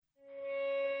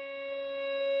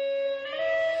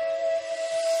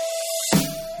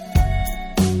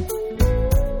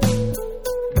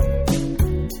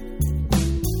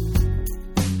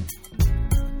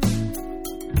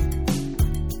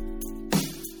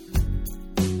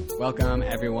Welcome,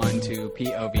 everyone, to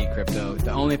POV Crypto, the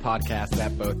only podcast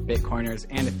that both Bitcoiners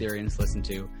and Ethereans listen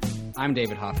to. I'm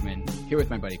David Hoffman, here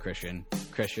with my buddy Christian.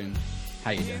 Christian,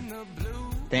 how you doing?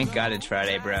 Thank God it's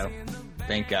Friday, bro.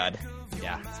 Thank God.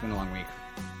 Yeah, it's been a long week.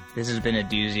 This has been a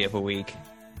doozy of a week.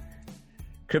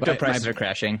 Crypto prices are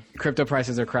crashing. Crypto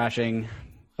prices are crashing,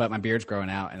 but my beard's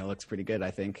growing out, and it looks pretty good, I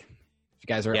think. If you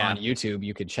guys are on YouTube,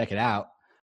 you could check it out.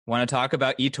 Want to talk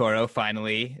about eToro,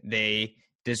 finally. They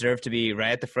deserve to be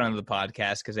right at the front of the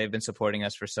podcast because they've been supporting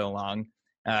us for so long.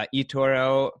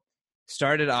 eToro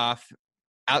started off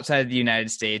outside of the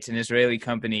United States, an Israeli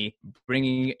company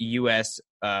bringing U.S.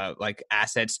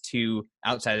 assets to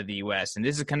outside of the U.S. And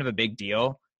this is kind of a big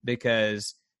deal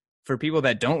because for people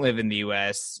that don't live in the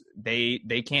U.S., they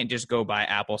can't just go buy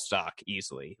Apple stock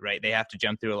easily, right? They have to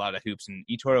jump through a lot of hoops, and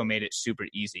eToro made it super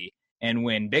easy. And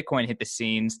when Bitcoin hit the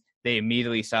scenes, they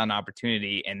immediately saw an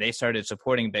opportunity and they started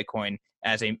supporting Bitcoin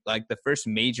as the first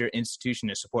major institution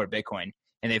to support Bitcoin.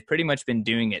 And they've pretty much been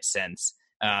doing it since.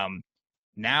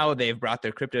 Now they've brought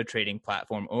their crypto trading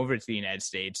platform over to the United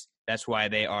States. That's why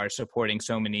they are supporting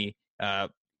so many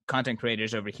content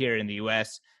creators over here in the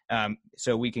US,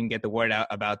 so we can get the word out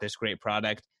about this great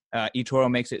product. eToro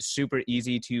makes it super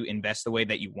easy to invest the way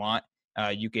that you want.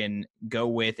 You can go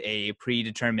with a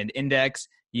predetermined index.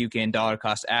 You can dollar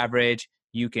cost average.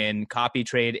 You can copy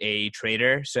trade a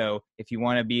trader. So if you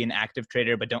want to be an active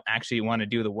trader but don't actually want to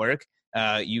do the work,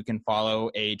 you can follow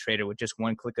a trader with just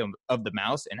one click of the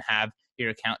mouse and have your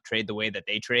account trade the way that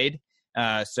they trade.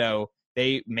 So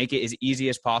they make it as easy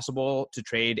as possible to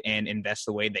trade and invest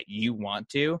the way that you want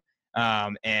to.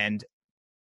 And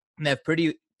they have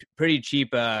pretty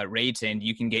cheap rates, and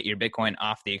you can get your Bitcoin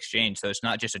off the exchange. So it's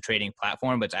not just a trading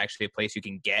platform, but it's actually a place you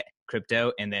can get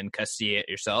crypto and then custody it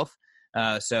yourself.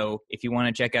 So if you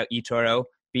want to check out eToro,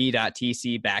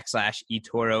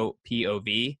 b.tc/eToro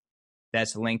POV.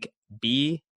 That's link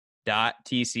b.tc/eToro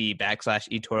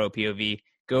POV.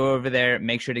 Go over there.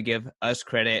 Make sure to give us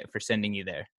credit for sending you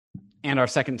there. And our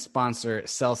second sponsor,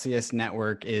 Celsius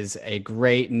Network, is a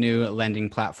great new lending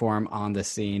platform on the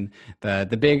scene.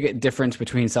 The big difference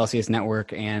between Celsius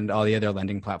Network and all the other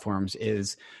lending platforms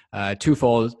is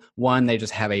twofold. One, they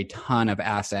just have a ton of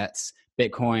assets: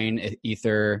 Bitcoin,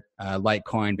 Ether,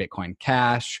 Litecoin, Bitcoin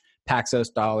Cash,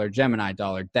 Paxos Dollar, Gemini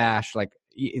Dollar, Dash, like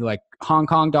Hong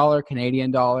Kong Dollar,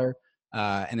 Canadian Dollar,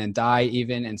 and then DAI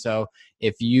even. And so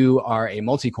if you are a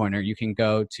multi-coiner, you can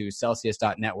go to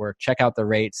Celsius.network, check out the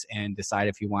rates, and decide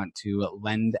if you want to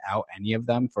lend out any of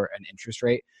them for an interest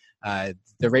rate.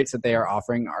 The rates that they are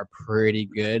offering are pretty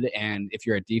good. And if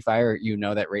you're a DeFi, you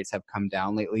know that rates have come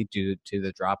down lately due to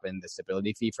the drop in the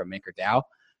stability fee from MakerDAO.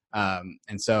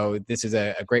 And so this is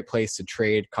a great place to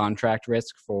trade contract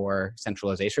risk for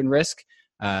centralization risk.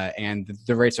 And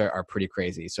the rates are pretty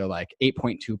crazy. So like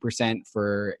 8.2%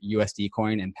 for USD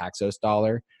coin and Paxos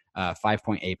Dollar,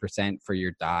 5.8% for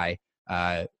your DAI,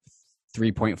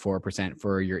 3.4%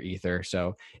 for your Ether.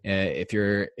 So if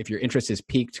your interest is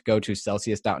peaked, go to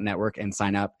Celsius.network and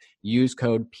sign up. Use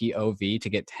code POV to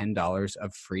get $10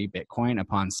 of free Bitcoin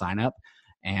upon sign up.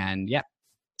 And yeah.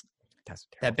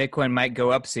 That Bitcoin might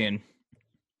go up soon.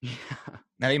 Yeah.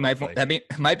 That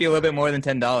might be a little bit more than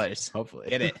 $10. Hopefully.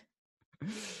 Get it.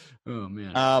 Oh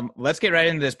man. Let's get right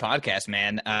into this podcast,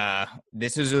 man.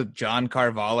 This is with John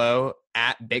Carvalho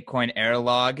at Bitcoin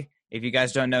Eralog. If you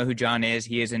guys don't know who John is,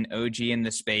 he is an OG in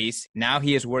the space. Now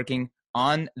he is working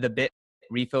on the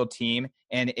Bitrefill team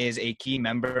and is a key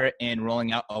member in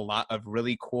rolling out a lot of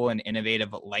really cool and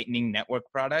innovative Lightning Network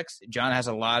products. John has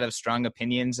a lot of strong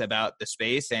opinions about the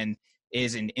space and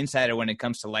is an insider when it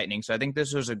comes to Lightning. So I think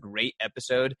this was a great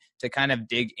episode to kind of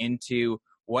dig into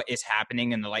what is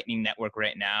happening in the Lightning Network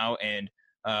right now and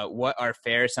what are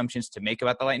fair assumptions to make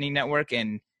about the Lightning Network.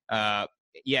 And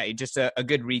just a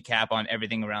good recap on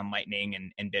everything around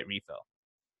Lightning and Bitrefill.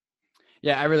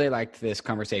 Yeah, I really liked this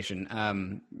conversation.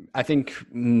 I think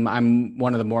I'm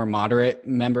one of the more moderate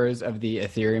members of the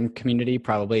Ethereum community,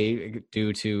 probably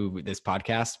due to this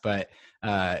podcast, but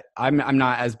I'm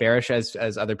not as bearish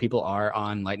as other people are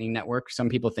on Lightning Network. Some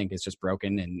people think it's just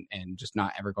broken and just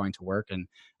not ever going to work, and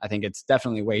I think it's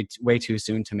definitely way too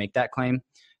soon to make that claim.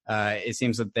 It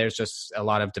seems that there's just a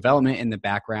lot of development in the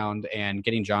background, and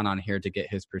getting John on here to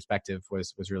get his perspective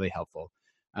was really helpful.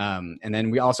 And then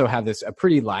we also have a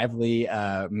pretty lively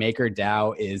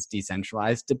MakerDAO is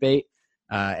decentralized debate.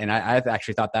 And I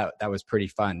actually thought that was pretty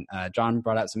fun. John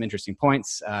brought out some interesting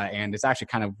points, and it's actually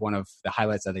kind of one of the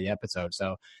highlights of the episode.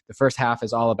 So the first half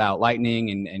is all about Lightning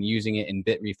and using it in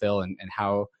Bitrefill and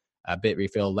how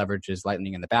Bitrefill leverages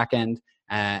Lightning in the back end.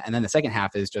 And then the second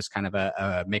half is just kind of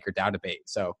a MakerDAO debate.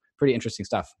 So pretty interesting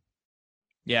stuff.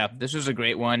 Yeah, this was a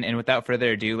great one. And without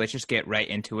further ado, let's just get right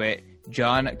into it.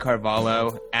 John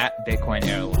Carvalho at Bitcoin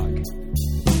Airlog.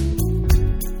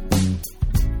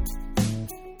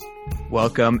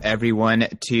 Welcome, everyone,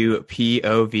 to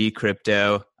POV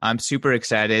Crypto. I'm super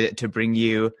excited to bring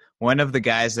you one of the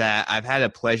guys that I've had a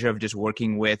pleasure of just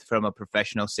working with from a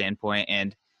professional standpoint,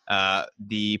 and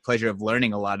the pleasure of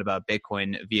learning a lot about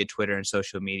Bitcoin via Twitter and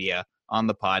social media on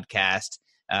the podcast.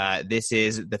 This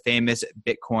is the famous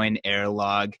Bitcoin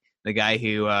Airlog, the guy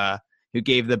who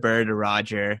gave the bird to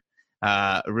Roger.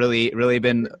 Really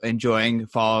been enjoying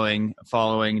following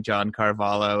John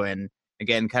Carvalho, and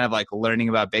again, kind of like learning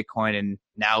about Bitcoin and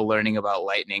now learning about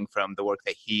Lightning from the work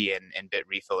that he and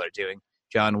BitRefill are doing.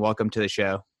 John, welcome to the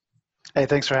show. Hey,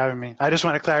 thanks for having me. I just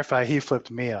want to clarify, he flipped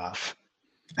me off.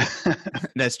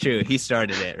 That's true. He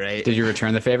started it, right? Did you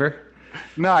return the favor?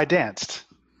 No, I danced.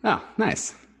 Oh,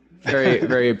 nice.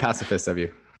 Very pacifist of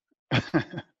you.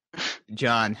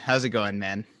 John, how's it going,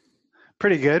 man?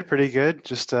 Pretty good.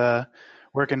 Just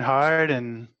working hard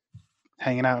and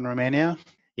hanging out in Romania.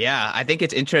 Yeah, I think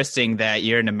it's interesting that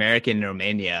you're an American in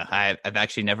Romania. I've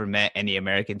actually never met any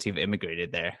Americans who've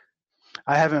immigrated there.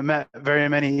 I haven't met very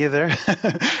many either.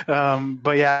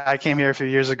 But yeah, I came here a few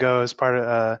years ago as part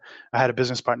of, I had a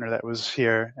business partner that was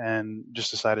here and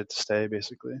just decided to stay,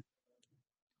 basically.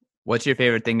 What's your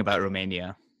favorite thing about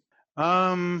Romania?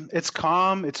 It's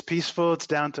calm, it's peaceful, it's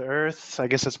down to earth. I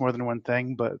guess that's more than one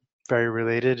thing, but very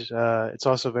related. It's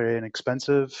also very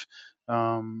inexpensive.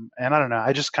 And I don't know,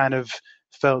 I just kind of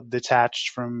felt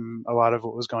detached from a lot of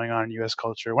what was going on in U.S.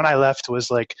 culture. When I left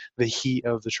was like the heat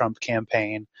of the Trump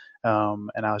campaign.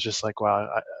 And I was just like, wow,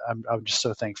 I'm just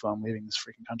so thankful I'm leaving this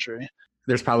freaking country.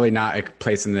 There's probably not a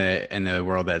place in the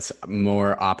world that's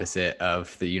more opposite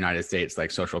of the United States,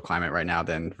 like social climate right now,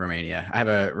 than Romania. I have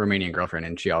a Romanian girlfriend,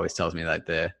 and she always tells me that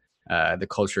the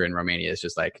culture in Romania is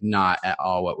just like not at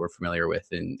all what we're familiar with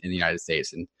in the United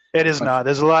States. And it is not.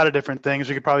 There's a lot of different things.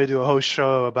 We could probably do a whole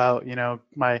show about,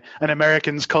 an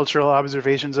American's cultural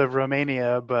observations of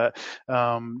Romania. But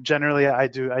generally, I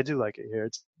do like it here.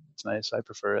 It's nice. I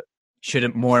prefer it.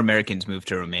 Should more Americans move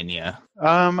to Romania?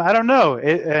 I don't know.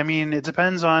 It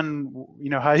depends on,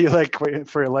 how you like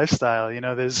for your lifestyle.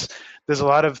 There's a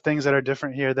lot of things that are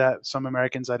different here that some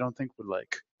Americans I don't think would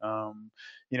like.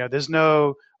 There's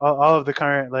no all of the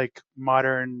current like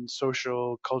modern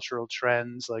social cultural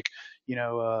trends like,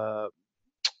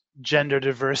 gender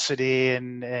diversity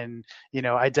and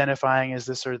identifying as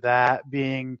this or that,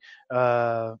 being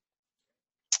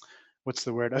what's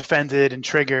the word, offended and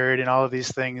triggered and all of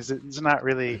these things. There's not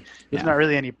really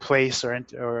any place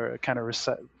or kind of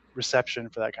reception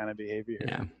for that kind of behavior.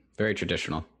 Yeah, very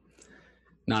traditional,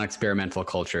 non-experimental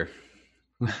culture.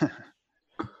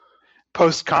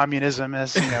 Post-communism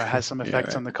has some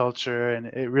effects on the culture, and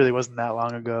it really wasn't that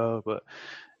long ago. But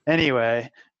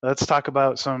anyway, let's talk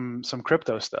about some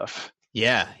crypto stuff.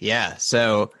 Yeah.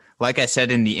 So, like I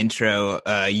said in the intro,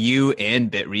 you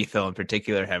and BitRefill in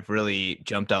particular have really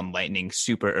jumped on Lightning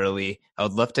super early. I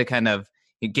would love to kind of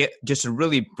get just a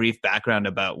really brief background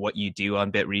about what you do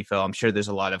on BitRefill. I'm sure there's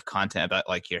a lot of content about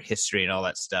like your history and all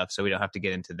that stuff, so we don't have to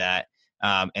get into that.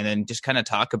 And then just kind of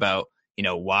talk about,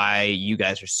 why you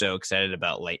guys are so excited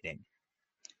about Lightning.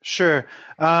 Sure.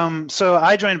 So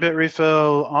I joined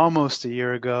BitRefill almost a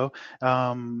year ago.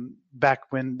 Back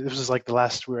when this was like the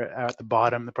last, we were at the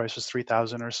bottom, the price was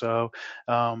 3,000 or so.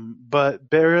 But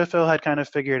BitRefill had kind of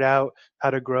figured out how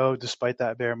to grow despite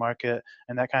that bear market,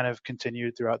 and that kind of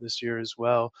continued throughout this year as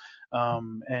well.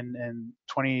 And in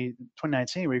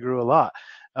 2019, we grew a lot.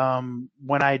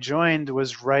 When I joined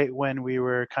was right when we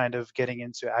were kind of getting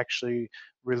into actually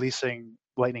releasing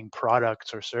Lightning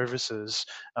products or services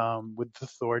with the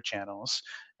Thor channels.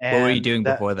 And what were you doing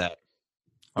before that?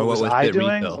 Or what was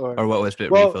BitRefill? Or what was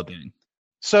BitRefill doing?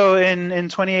 So in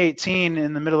 2018,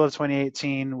 in the middle of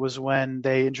 2018, was when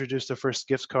they introduced the first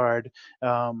gift card,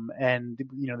 and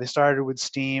they started with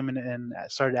Steam and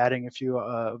started adding a few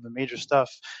of the major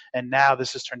stuff, and now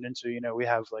this has turned into we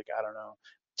have like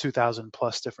 2,000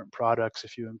 plus different products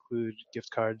if you include gift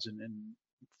cards and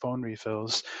phone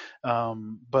refills,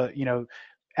 but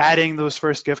adding those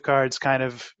first gift cards kind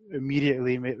of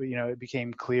immediately, it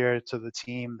became clear to the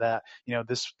team that,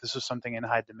 this was something in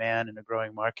high demand in a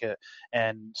growing market.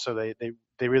 And so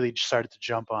they really started to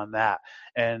jump on that.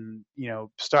 And,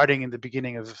 starting in the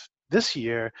beginning of this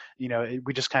year,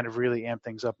 we just kind of really amp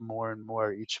things up more and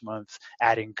more each month,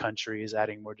 adding countries,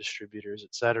 adding more distributors,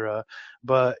 et cetera.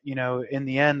 But, in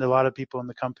the end, a lot of people in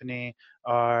the company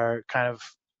are kind of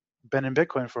been in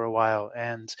Bitcoin for a while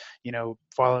and,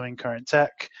 following current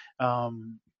tech.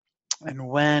 And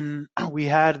when we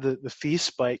had the fee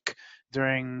spike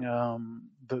during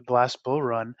the last bull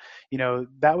run,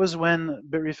 that was when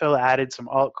Bitrefill added some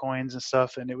altcoins and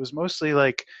stuff, and it was mostly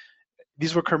like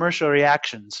these were commercial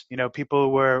reactions.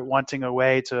 People were wanting a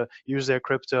way to use their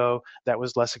crypto that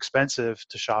was less expensive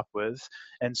to shop with.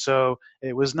 And so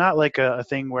it was not like a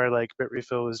thing where like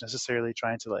Bitrefill was necessarily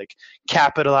trying to like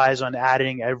capitalize on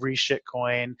adding every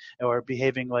shitcoin or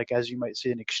behaving like as you might see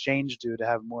an exchange do to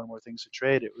have more and more things to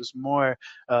trade. It was more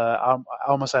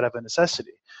almost out of a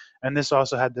necessity. And this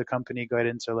also had the company go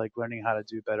into like learning how to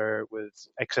do better with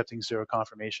accepting zero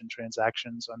confirmation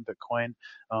transactions on Bitcoin.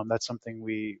 That's something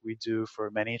we do for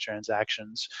many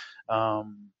transactions.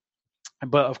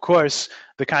 But of course,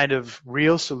 the kind of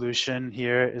real solution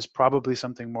here is probably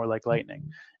something more like Lightning.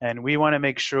 And we want to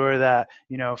make sure that,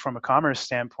 from a commerce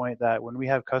standpoint, that when we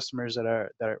have customers that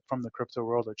are from the crypto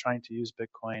world or trying to use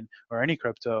Bitcoin or any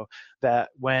crypto, that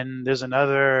when there's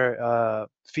another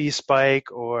fee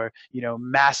spike or,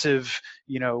 massive,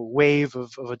 wave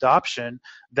of adoption,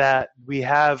 that we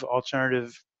have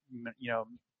alternative,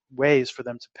 ways for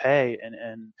them to pay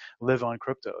and live on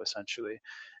crypto essentially.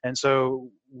 And so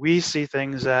we see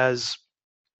things as,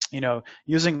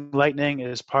 using Lightning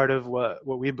is part of what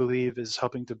we believe is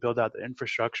helping to build out the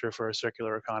infrastructure for a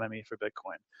circular economy for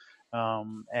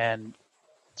Bitcoin. And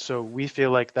so we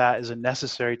feel like that is a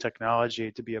necessary technology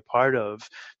to be a part of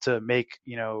to make,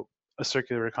 a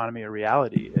circular economy a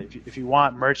reality. If you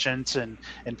want merchants and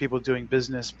people doing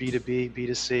business, B2B,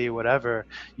 B2C, whatever,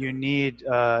 you need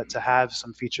to have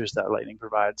some features that Lightning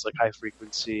provides, like high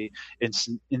frequency,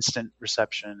 instant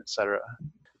reception, etc.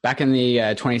 Back in the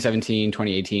 2017,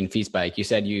 2018 fee spike, you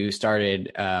said you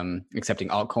started accepting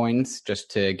altcoins just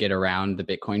to get around the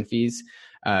Bitcoin fees.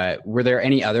 Were there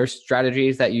any other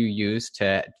strategies that you used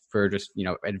for just,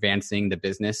 advancing the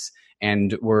business,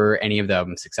 and were any of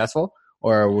them successful?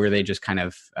 Or were they just kind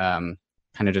of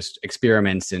just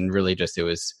experiments, and really just it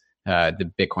was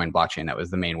the Bitcoin blockchain that was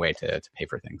the main way to pay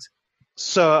for things?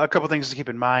 So a couple things to keep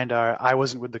in mind are I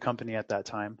wasn't with the company at that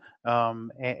time,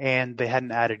 and they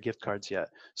hadn't added gift cards yet.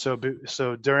 So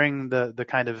during the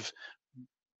kind of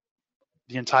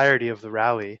the entirety of the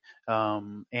rally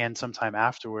and sometime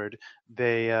afterward,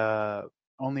 they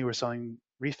only were selling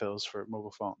refills for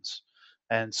mobile phones.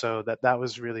 And so that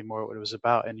was really more what it was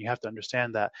about. And you have to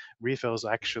understand that refills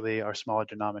actually are smaller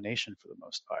denomination for the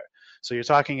most part. So you're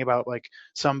talking about like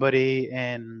somebody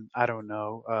in, I don't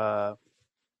know,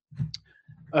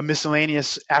 a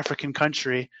miscellaneous African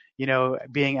country,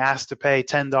 being asked to pay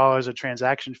 $10 a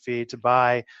transaction fee to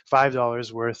buy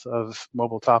 $5 worth of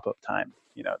mobile top-up time.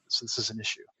 So this is an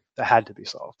issue that had to be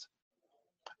solved.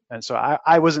 And so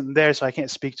I wasn't there, so I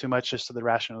can't speak too much as to the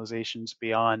rationalizations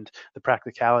beyond the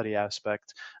practicality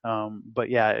aspect. But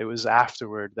yeah, it was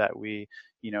afterward that we,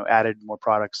 added more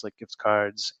products like gift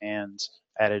cards and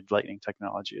added Lightning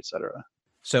technology, et cetera.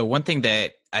 So one thing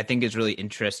that I think is really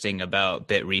interesting about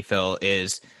Bitrefill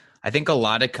is I think a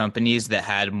lot of companies that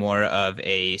had more of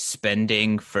a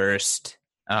spending first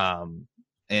and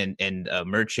a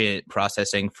merchant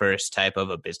processing first type of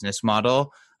a business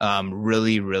model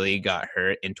really, really got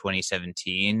hurt in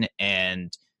 2017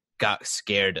 and got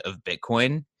scared of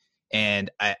Bitcoin. And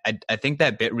I think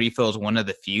that Bitrefill is one of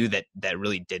the few that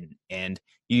really didn't. And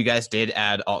you guys did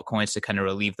add altcoins to kind of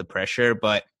relieve the pressure,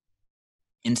 but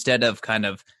instead of kind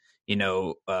of,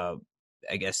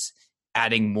 I guess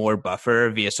adding more buffer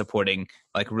via supporting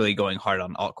like really going hard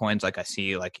on altcoins, like I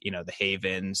see like, the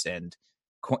havens and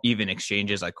even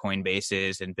exchanges like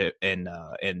Coinbases and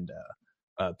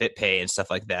BitPay and stuff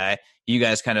like that. You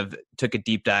guys kind of took a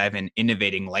deep dive in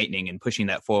innovating Lightning and pushing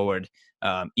that forward.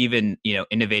 Even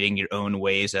innovating your own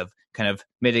ways of kind of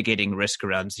mitigating risk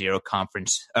around zero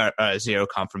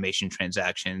confirmation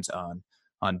transactions on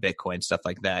Bitcoin, stuff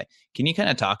like that. Can you kind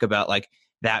of talk about like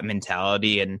that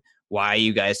mentality and why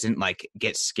you guys didn't like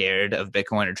get scared of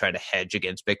Bitcoin or try to hedge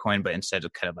against Bitcoin, but instead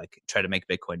of kind of like try to make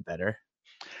Bitcoin better?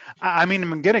 I mean,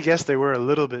 I'm going to guess they were a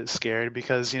little bit scared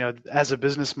because, as a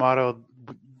business model,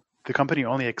 the company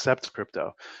only accepts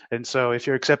crypto. And so if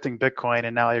you're accepting Bitcoin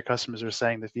and now your customers are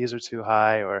saying the fees are too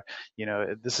high or,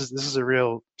 this is a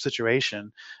real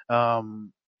situation.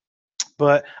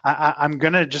 But I'm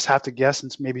going to just have to guess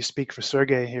and maybe speak for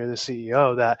Sergey here, the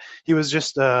CEO, that he was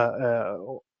just a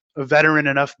veteran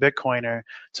enough Bitcoiner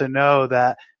to know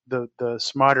that the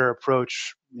smarter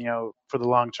approach, for the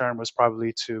long term was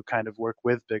probably to kind of work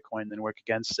with Bitcoin than work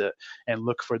against it and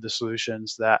look for the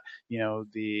solutions that,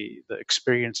 the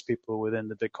experienced people within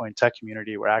the Bitcoin tech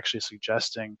community were actually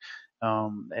suggesting,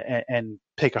 and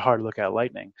take a hard look at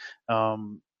Lightning.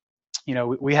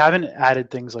 we haven't added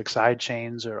things like side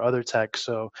chains or other tech,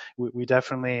 so we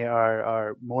definitely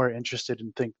are more interested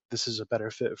and think this is a better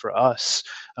fit for us.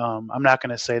 I'm not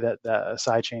going to say that a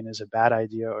side chain is a bad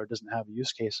idea or doesn't have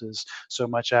use cases, so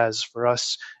much as for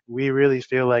us, we really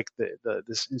feel like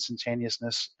this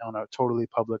instantaneousness on a totally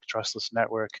public trustless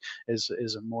network is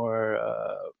a more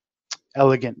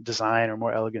elegant design or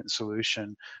more elegant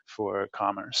solution for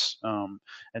commerce.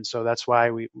 And so that's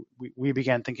why we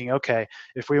began thinking, okay,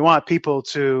 if we want people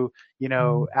to,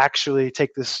 actually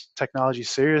take this technology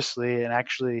seriously and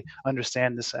actually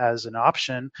understand this as an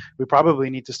option, we probably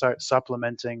need to start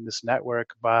supplementing this network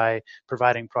by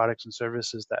providing products and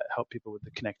services that help people with the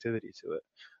connectivity to it.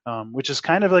 Which is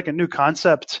kind of like a new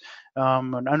concept,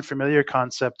 an unfamiliar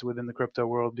concept within the crypto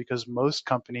world, because most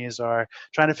companies are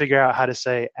trying to figure out how to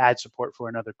say add support for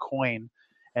another coin.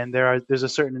 And there's a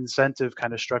certain incentive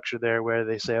kind of structure there where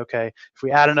they say, okay, if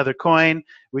we add another coin,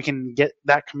 we can get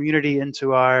that community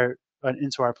into our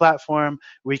platform.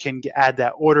 We can add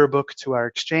that order book to our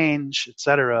exchange, et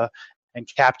cetera, and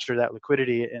capture that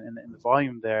liquidity and the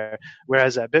volume there.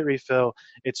 Whereas at Bitrefill,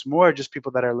 it's more just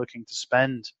people that are looking to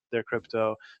spend their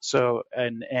crypto. So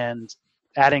and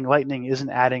adding Lightning isn't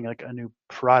adding like a new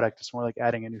product, it's more like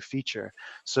adding a new feature.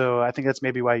 So I think that's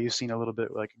maybe why you've seen a little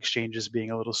bit like exchanges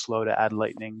being a little slow to add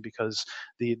Lightning, because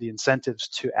the incentives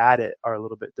to add it are a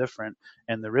little bit different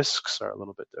and the risks are a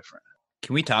little bit different.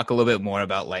 Can we talk a little bit more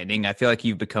about Lightning? I feel like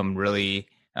you've become really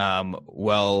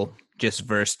well just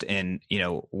versed in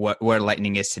where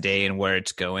Lightning is today and where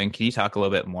it's going. Can you talk a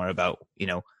little bit more about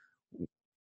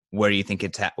where you think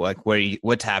it's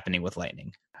what's happening with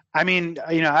Lightning? I mean,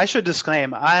 I should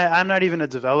disclaim, I'm not even a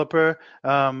developer.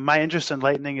 My interest in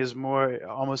Lightning is more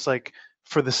almost like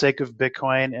for the sake of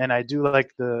Bitcoin, and I do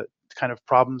like the kind of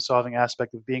problem-solving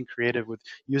aspect of being creative with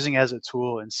using it as a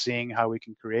tool and seeing how we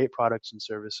can create products and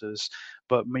services.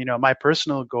 But my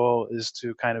personal goal is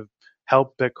to kind of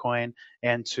help Bitcoin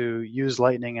and to use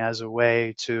Lightning as a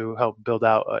way to help build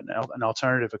out an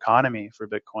alternative economy for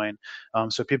Bitcoin,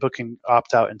 so people can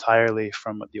opt out entirely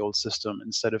from the old system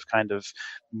instead of kind of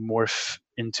morph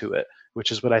into it, which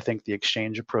is what I think the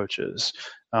exchange approach is.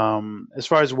 As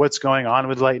far as what's going on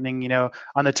with Lightning,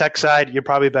 on the tech side, you're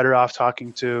probably better off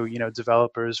talking to,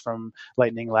 developers from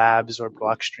Lightning Labs or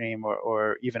Blockstream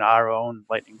or even our own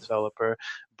Lightning developer.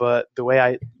 But the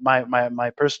way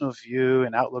my personal view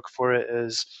and outlook for it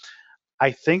is, I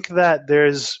think that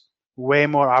there's way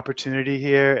more opportunity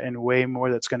here and way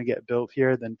more that's going to get built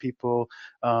here than people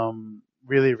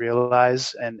really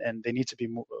realize, and they need to be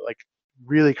more, like,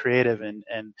 really creative and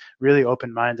really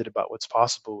open-minded about what's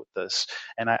possible with this.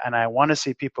 And I want to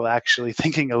see people actually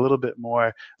thinking a little bit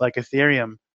more like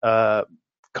Ethereum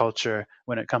culture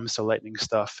when it comes to Lightning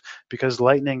stuff, because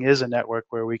Lightning is a network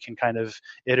where we can kind of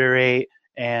iterate,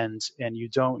 and you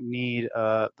don't need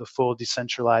the full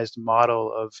decentralized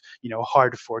model of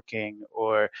hard forking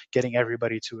or getting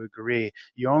everybody to agree.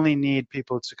 You only need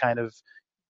people to kind of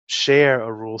share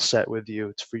a rule set with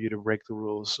you for you to break the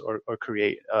rules or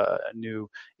create a new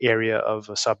area of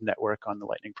a subnetwork on the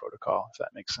Lightning protocol, if that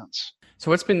makes sense. So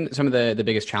what's been some of the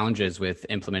biggest challenges with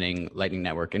implementing Lightning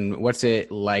Network, and what's it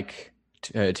like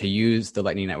to use the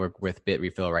Lightning Network with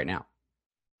Bitrefill right now?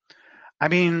 I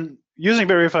mean, using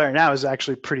Bitrefill right now is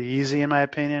actually pretty easy in my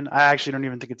opinion. I actually don't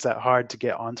even think it's that hard to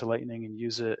get onto Lightning and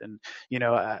use it. And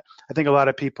I think a lot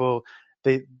of people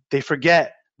they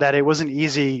forget that it wasn't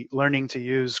easy learning to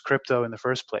use crypto in the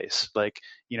first place. Like,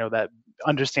 that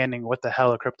understanding what the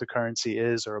hell a cryptocurrency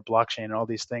is or a blockchain and all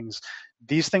these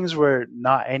things were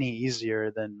not any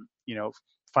easier than,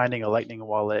 finding a Lightning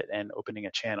wallet and opening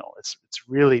a channel. It's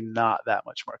really not that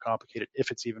much more complicated,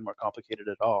 if it's even more complicated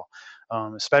at all,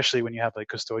 especially when you have like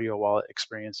custodial wallet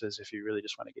experiences, if you really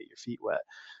just want to get your feet wet.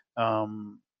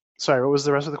 Sorry, what was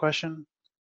the rest of the question?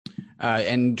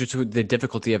 And just the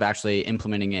difficulty of actually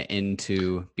implementing it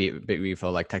into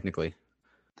Bitrefill, like technically.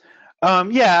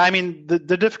 Yeah, I mean, the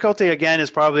difficulty, again,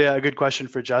 is probably a good question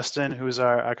for Justin, who's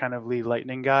our kind of lead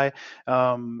Lightning guy.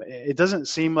 It doesn't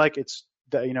seem like it's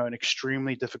an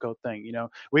extremely difficult thing.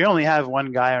 We only have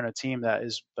one guy on a team that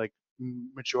is like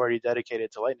majority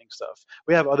dedicated to Lightning stuff.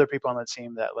 We have other people on the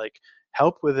team that like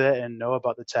help with it and know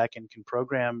about the tech and can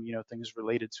program things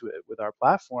related to it with our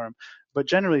platform. But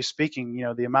generally speaking,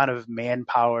 the amount of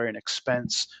manpower and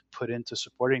expense put into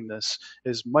supporting this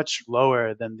is much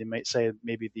lower than they might say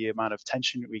maybe the amount of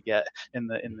tension we get in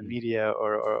the media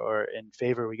or in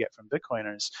favor we get from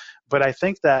Bitcoiners. But I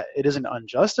think that it isn't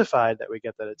unjustified that we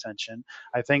get that attention.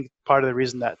 I think part of the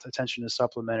reason that attention is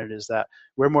supplemented is that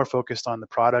we're more focused on the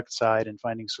product side and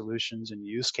finding solutions and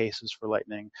use cases for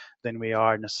Lightning than we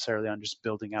are necessarily on just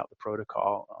building out the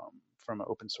protocol from an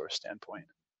open source standpoint.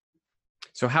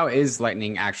 So how is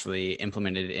Lightning actually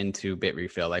implemented into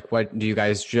Bitrefill? Like, what do you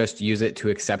guys just use it to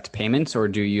accept payments, or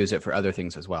do you use it for other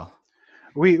things as well?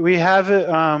 We have it.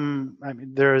 I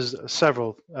mean, there's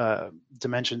several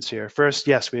dimensions here. First,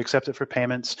 yes, we accept it for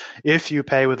payments. If you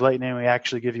pay with Lightning, we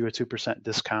actually give you a 2%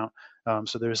 discount.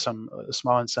 So there's a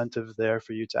small incentive there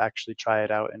for you to actually try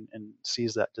it out and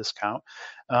seize that discount.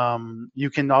 You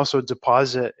can also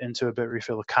deposit into a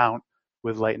Bitrefill account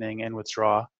with Lightning and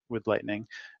withdraw with Lightning.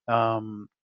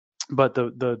 But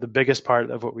the biggest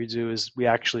part of what we do is we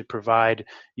actually provide,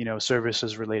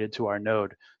 services related to our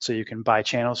node. So you can buy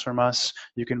channels from us.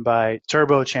 You can buy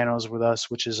turbo channels with us,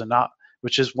 which is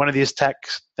one of these tech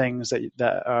things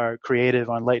that are creative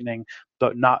on Lightning,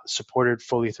 but not supported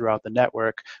fully throughout the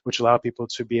network, which allow people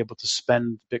to be able to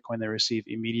spend Bitcoin they receive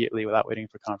immediately without waiting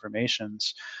for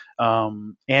confirmations.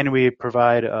 And we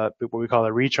provide what we call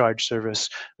a recharge service,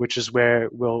 which is where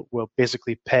we'll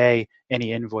basically pay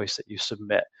any invoice that you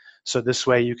submit. So this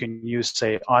way you can use,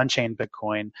 say, on-chain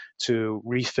Bitcoin to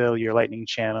refill your Lightning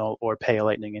channel or pay a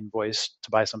Lightning invoice to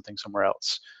buy something somewhere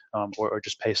else, or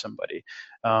just pay somebody.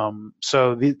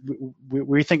 So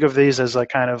we think of these as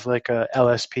kind of like a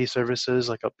LSP services,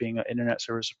 like being an internet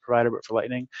service provider, but for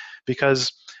Lightning,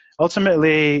 because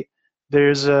ultimately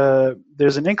there's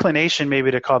an inclination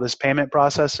maybe to call this payment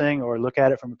processing or look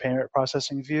at it from a payment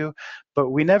processing view, but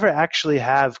we never actually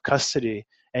have custody.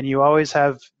 And you always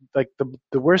have, like,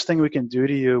 the worst thing we can do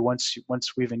to you once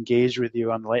we've engaged with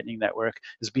you on the Lightning Network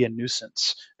is be a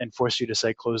nuisance and force you to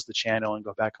say close the channel and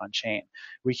go back on chain.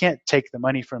 We can't take the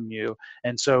money from you,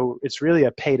 and so it's really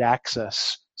a paid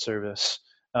access service,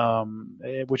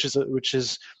 which is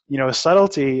a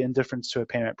subtlety in difference to a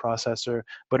payment processor,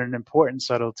 but an important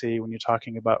subtlety when you're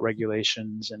talking about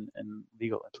regulations and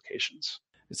legal implications.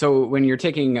 So when you're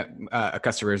taking a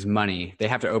customer's money, they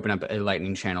have to open up a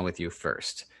Lightning channel with you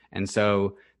first. And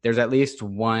so there's at least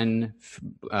one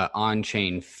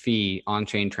on-chain fee,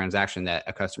 on-chain transaction that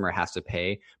a customer has to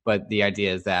pay. But the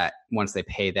idea is that once they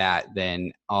pay that,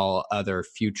 then all other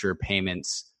future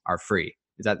payments are free.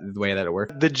 Is that the way that it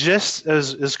works? The gist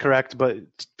is correct, but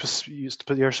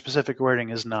your specific wording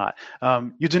is not.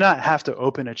 You do not have to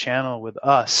open a channel with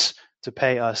us to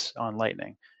pay us on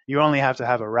Lightning. You only have to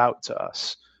have a route to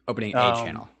us. Opening a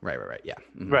channel. Right. Yeah.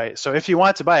 Mm-hmm. Right. So if you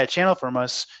want to buy a channel from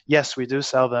us, yes, we do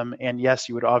sell them. And yes,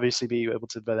 you would obviously be able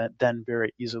to then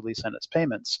very easily send us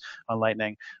payments on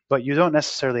Lightning. But you don't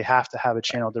necessarily have to have a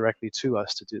channel directly to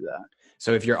us to do that.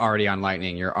 So if you're already on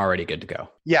Lightning, you're already good to go.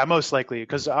 Yeah, most likely,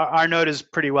 because our node is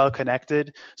pretty well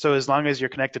connected. So as long as you're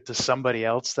connected to somebody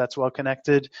else that's well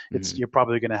connected, you're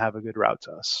probably going to have a good route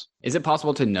to us. Is it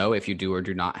possible to know if you do or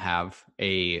do not have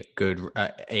a good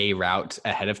a route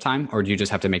ahead of time, or do you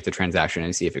just have to make the transaction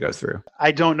and see if it goes through?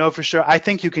 I don't know for sure. I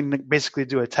think you can basically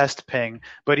do a test ping,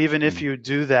 but even if you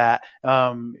do that,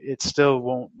 it still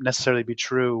won't necessarily be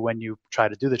true when you try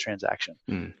to do the transaction.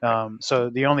 So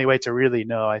the only way to really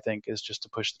know, I think, is just to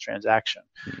push the transaction.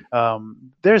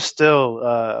 There's still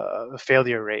a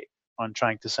failure rate on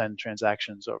trying to send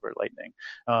transactions over Lightning.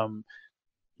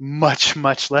 Much,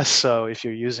 much less so if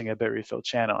you're using a Bitrefill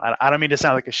channel. I don't mean to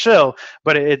sound like a shill,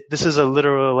 but this is a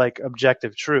literal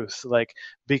objective truth.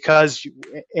 Because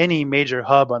any major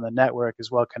hub on the network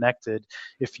is well connected,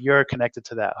 if you're connected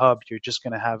to that hub, you're just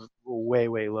going to have a way,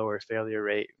 way lower failure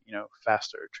rate,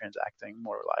 faster transacting,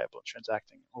 more reliable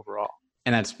transacting overall.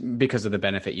 And that's because of the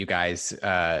benefit you guys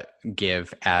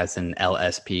give as an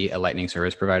LSP, a Lightning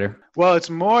Service Provider? Well, it's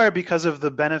more because of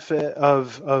the benefit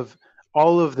of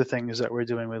all of the things that we're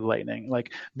doing with Lightning.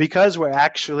 Because we're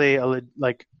actually a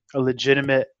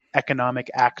legitimate economic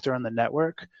actor on the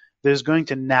network, there's going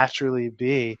to naturally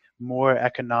be more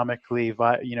economically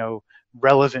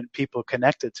relevant people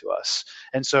connected to us.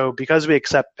 And so because we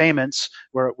accept payments,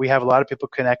 we have a lot of people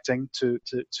connecting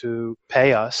to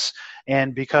pay us.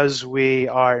 And because we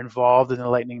are involved in the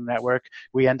Lightning Network,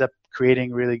 we end up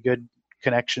creating really good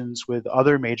connections with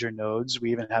other major nodes.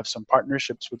 We even have some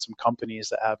partnerships with some companies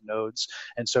that have nodes.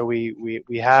 And so we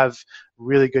have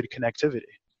really good connectivity.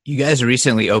 You guys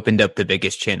recently opened up the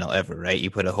biggest channel ever, right?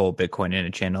 You put a whole Bitcoin in a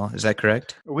channel. Is that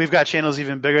correct? We've got channels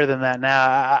even bigger than that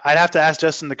now. I'd have to ask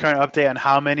Justin the current update on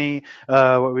how many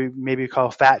what we maybe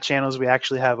call fat channels we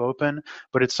actually have open,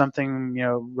 but it's something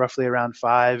roughly around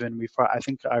 5, and I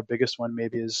think our biggest one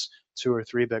maybe is 2 or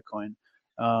 3 Bitcoin.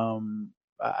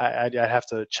 I'd have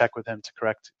to check with him to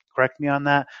correct me on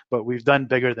that, but we've done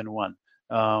bigger than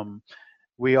 1.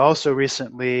 We also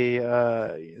recently,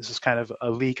 this is kind of a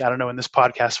leak, I don't know when this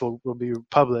podcast will be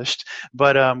published,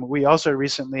 but we also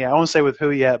recently, I won't say with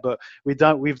who yet, but we've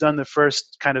done the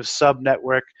first kind of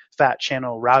sub-network fat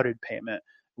channel routed payment,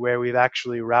 where we've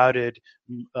actually routed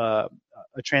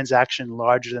a transaction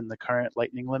larger than the current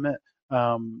Lightning limit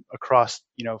across,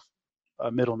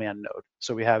 a middleman node.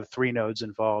 So we have 3 nodes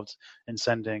involved in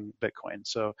sending Bitcoin.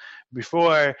 So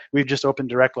before, we've just opened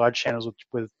direct large channels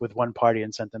with one party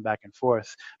and sent them back and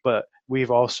forth. But we've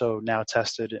also now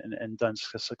tested and done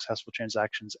successful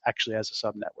transactions actually as a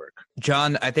subnetwork.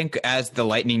 John, I think as the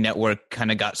Lightning Network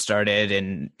kind of got started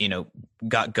and,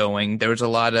 got going, there was a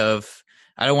lot of,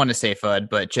 I don't want to say FUD,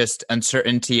 but just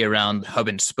uncertainty around hub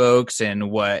and spokes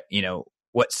and what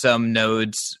some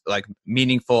nodes, like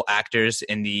meaningful actors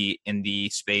in the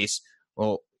space,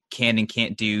 can and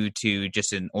can't do to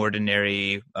just an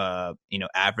ordinary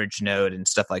average node and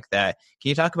stuff like that. Can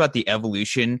you talk about the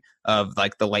evolution of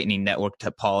like the Lightning Network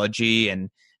topology and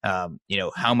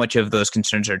how much of those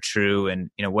concerns are true, and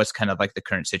what's kind of like the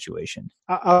current situation?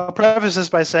 I'll preface this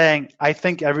by saying I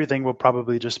think everything will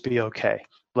probably just be okay.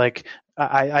 Like,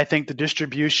 I think the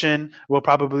distribution will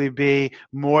probably be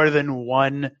more than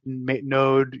one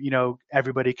node,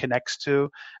 everybody connects to.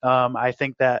 I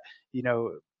think that,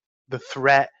 the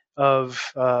threat of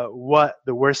what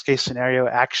the worst case scenario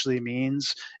actually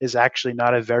means is actually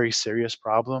not a very serious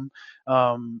problem.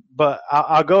 But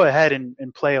I'll go ahead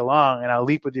and play along, and I'll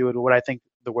leap with you with what I think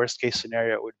the worst case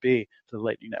scenario would be for the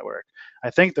Lightning Network. I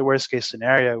think the worst case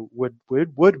scenario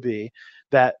would be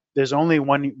that there's only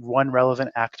one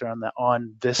relevant actor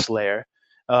on this layer,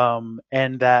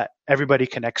 and that everybody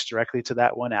connects directly to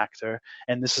that one actor,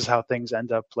 and this is how things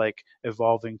end up like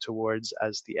evolving towards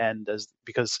as the end,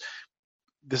 because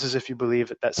this is if you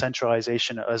believe that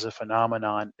centralization as a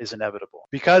phenomenon is inevitable.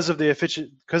 Because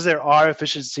there are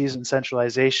efficiencies in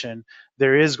centralization,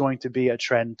 there is going to be a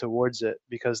trend towards it,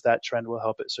 because that trend will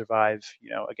help it survive,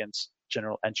 against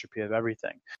general entropy of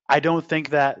everything. I don't think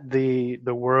that the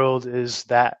world is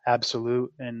that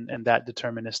absolute and that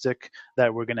deterministic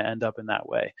that we're going to end up in that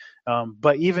way.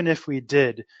 But even if we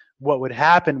did, what would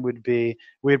happen would be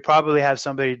we'd probably have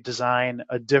somebody design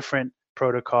a different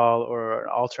protocol or an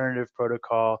alternative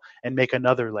protocol and make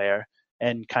another layer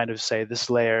and kind of say this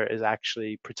layer is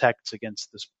actually protects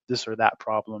against this or that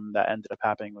problem that ended up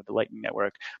happening with the Lightning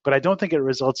Network. But I don't think it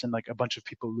results in like a bunch of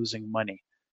people losing money.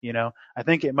 I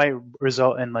think it might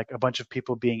result in like a bunch of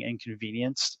people being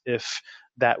inconvenienced if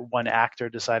that one actor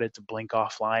decided to blink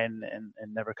offline and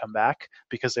never come back,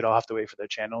 because they'd all have to wait for their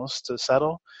channels to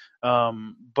settle.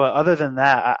 But other than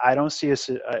that, I don't see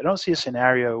a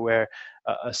scenario where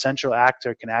a central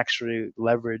actor can actually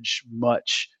leverage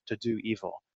much to do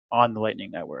evil on the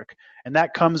Lightning Network. And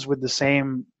that comes with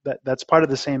that's part of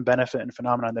the same benefit and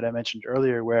phenomenon that I mentioned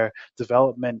earlier, where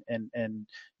development and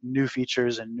new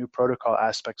features and new protocol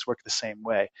aspects work the same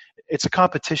way. It's a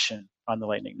competition on the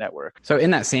Lightning Network. So in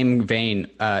that same vein,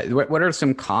 what are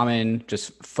some common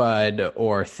just FUD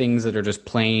or things that are just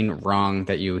plain wrong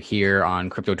that you hear on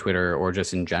crypto Twitter or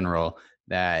just in general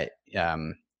that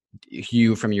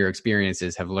you from your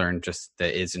experiences have learned just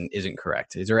that isn't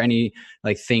correct? Is there any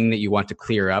like thing that you want to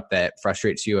clear up that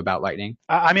frustrates you about Lightning?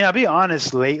 I mean, I'll be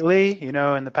honest, lately, in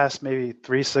the past maybe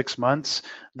 3-6 months,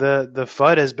 the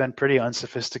FUD has been pretty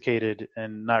unsophisticated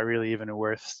and not really even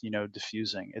worth,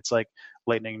 diffusing. It's like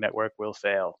Lightning Network will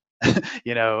fail,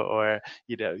 or,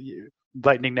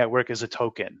 Lightning Network is a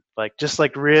token, like just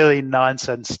like really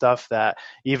nonsense stuff that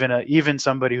even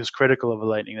somebody who's critical of a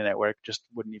Lightning Network just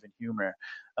wouldn't even humor.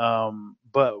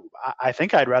 But I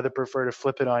think I'd rather prefer to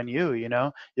flip it on you.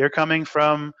 You're coming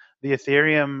from the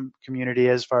Ethereum community,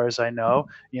 as far as I know.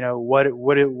 What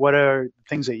are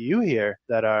things that you hear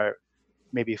that are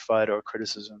maybe FUD or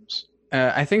criticisms?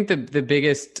 I think the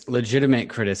biggest legitimate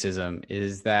criticism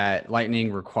is that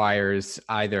Lightning requires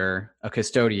either a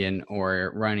custodian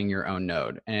or running your own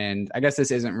node. And I guess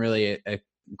this isn't really a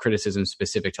criticism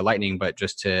specific to Lightning, but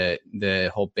just to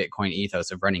the whole Bitcoin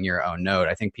ethos of running your own node.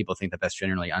 I think people think that that's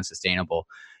generally unsustainable.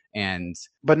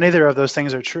 But neither of those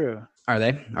things are true. Are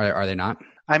they? Are they not?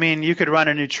 I mean, you could run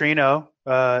a neutrino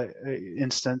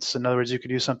instance. In other words, you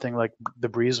could use something like the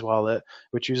Breeze wallet,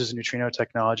 which uses neutrino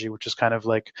technology, which is kind of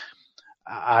like,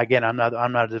 again, I'm not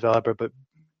a developer, but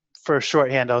for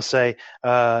shorthand, I'll say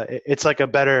it's like a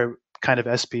better kind of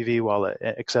SPV wallet,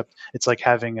 except it's like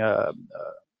having a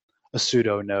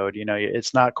pseudo node.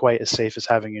 It's not quite as safe as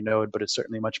having a node, but it's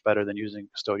certainly much better than using a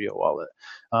custodial wallet.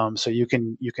 So you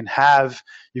can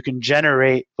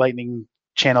generate Lightning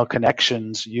channel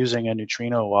connections using a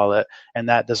neutrino wallet, and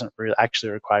that doesn't really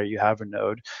actually require you have a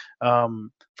node.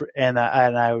 And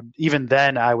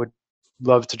I would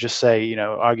love to just say,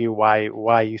 argue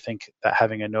why you think that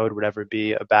having a node would ever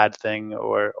be a bad thing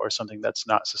or something that's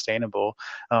not sustainable.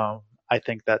 I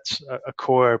think that's a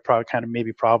core kind of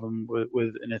maybe problem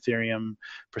with an Ethereum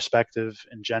perspective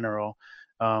in general.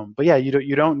 But yeah,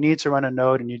 you don't need to run a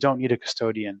node, and you don't need a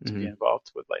custodian to be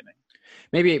involved with Lightning.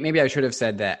 Maybe I should have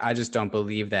said that I just don't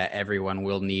believe that everyone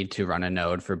will need to run a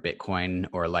node for Bitcoin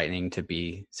or Lightning to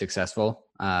be successful.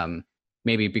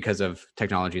 Maybe because of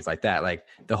technologies like that, like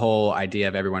the whole idea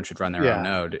of everyone should run their own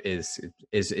node is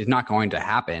not going to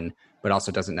happen, but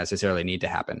also doesn't necessarily need to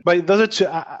happen. But those are two.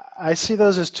 I see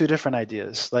those as two different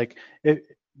ideas. Like,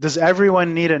 does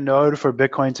everyone need a node for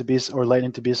Bitcoin to be or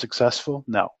Lightning to be successful?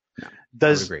 No.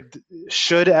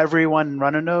 Should everyone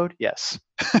run a node? Yes.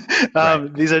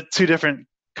 Right. These are two different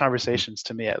conversations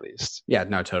to me, at least. Yeah,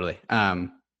 no, totally.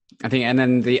 I think, and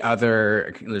then the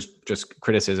other just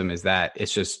criticism is that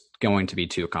it's just going to be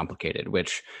too complicated,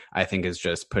 which I think is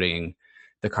just putting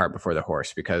the cart before the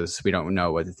horse, because we don't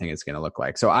know what the thing is going to look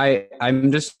like. So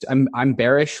I'm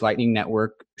bearish Lightning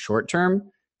Network short term,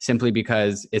 simply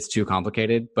because it's too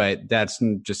complicated, but that's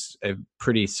just a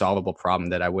pretty solvable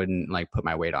problem that I wouldn't like put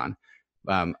my weight on.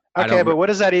 Okay, but what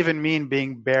does that even mean,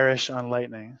 being bearish on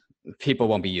Lightning? People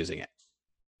won't be using it.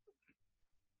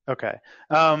 Okay.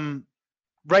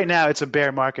 Right now it's a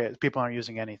bear market. People aren't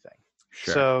using anything.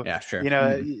 Sure. So, yeah, sure.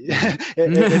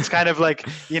 It's kind of like,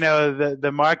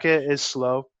 the market is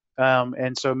slow.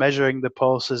 And so measuring the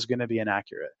pulse is going to be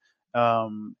inaccurate.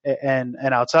 And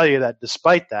I'll tell you that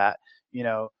despite that,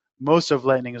 most of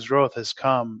Lightning's growth has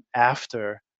come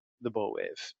after the bull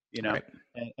wave, right.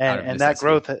 and that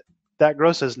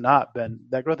growth has not been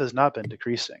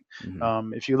decreasing.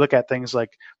 If you look at things like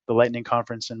the Lightning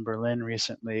conference in Berlin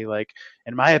recently, like,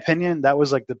 in my opinion, that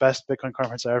was like the best Bitcoin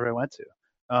conference I ever went to.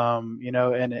 And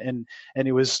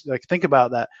it was like, think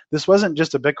about that. This wasn't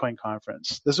just a Bitcoin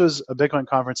conference. This was a Bitcoin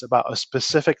conference about a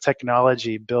specific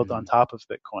technology built on top of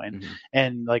Bitcoin.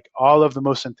 And like, all of the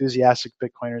most enthusiastic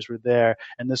Bitcoiners were there.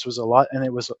 And this was a lot, and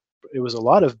it was a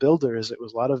lot of builders. It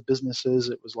was a lot of businesses.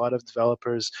 It was a lot of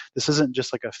developers. This isn't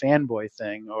just like a fanboy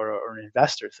thing or an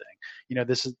investor thing.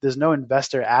 There's no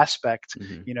investor aspect,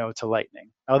 to Lightning,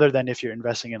 other than if you're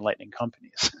investing in Lightning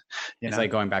companies. It's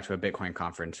like going back to a Bitcoin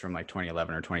conference from like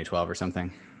 2011 or 2012 or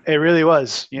something. It really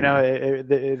was.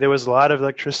 There was a lot of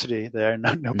electricity there.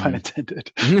 No pun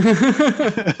intended.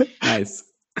 Nice.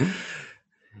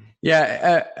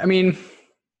 Yeah, I mean,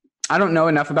 I don't know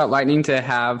enough about Lightning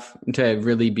to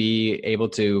really be able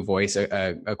to voice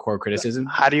a core criticism.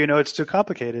 How do you know it's too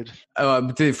complicated?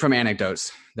 From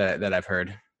anecdotes that I've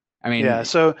heard. I mean, yeah.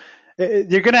 So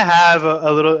you're going to have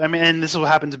a little. I mean, and this will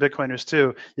happen to Bitcoiners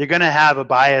too. You're going to have a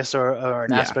bias or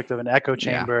an aspect of an echo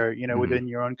chamber, within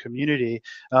your own community.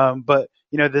 But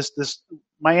this.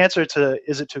 My answer to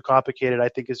is it too complicated, I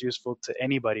think, is useful to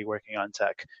anybody working on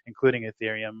tech, including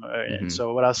Ethereum. And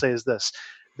so what I'll say is this.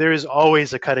 There is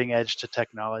always a cutting edge to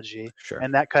technology,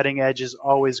 and that cutting edge is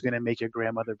always going to make your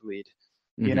grandmother bleed.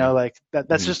 Like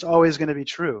that's just always going to be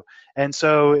true. And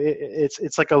so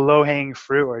it's like a low hanging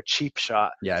fruit or a cheap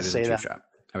shot. Yeah, it is a cheap shot.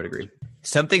 I would agree.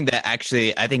 Something that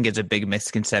actually I think is a big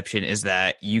misconception is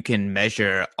that you can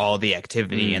measure all the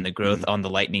activity and the growth on the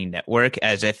Lightning Network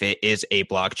as if it is a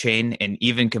blockchain, and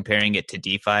even comparing it to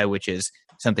DeFi, which is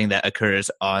something that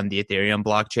occurs on the Ethereum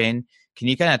blockchain. Can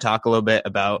you kind of talk a little bit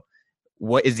about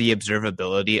what is the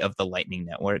observability of the Lightning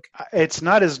Network? It's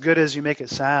not as good as you make it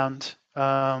sound.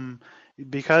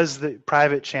 Because the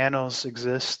private channels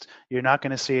exist, you're not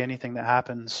going to see anything that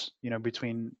happens,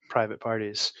 between private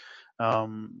parties.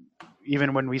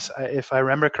 Even when if I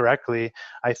remember correctly,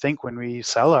 I think when we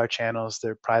sell our channels,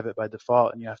 they're private by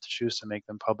default, and you have to choose to make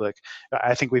them public.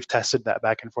 I think we've tested that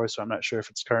back and forth, so I'm not sure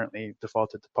if it's currently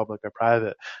defaulted to public or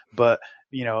private. But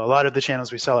a lot of the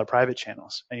channels we sell are private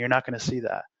channels, and you're not going to see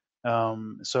that.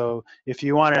 So if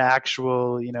you want an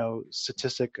actual,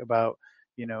 statistic about,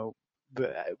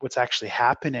 what's actually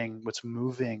happening, what's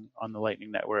moving on the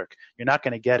Lightning Network, you're not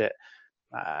going to get it.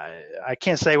 I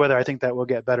can't say whether I think that will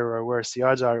get better or worse. The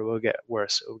odds are it will get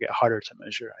worse. It will get harder to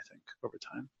measure, I think, over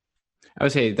time. I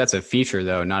would say that's a feature,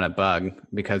 though, not a bug,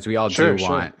 because we all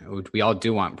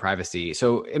do want privacy.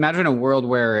 So imagine a world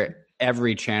where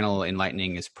every channel in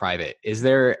Lightning is private. Is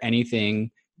there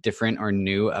anything different or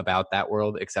new about that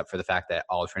world except for the fact that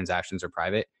all transactions are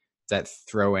private? Does that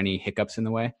throw any hiccups in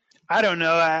the way? I don't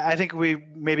know. I think we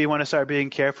maybe want to start being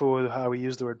careful with how we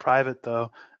use the word private,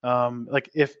 though. Like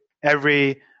if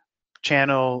every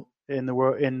channel in the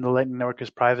Lightning Network is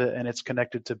private and it's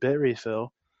connected to Bitrefill,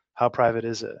 how private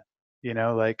is it?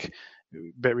 Like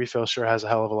Bitrefill sure has a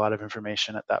hell of a lot of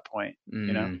information at that point.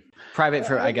 Private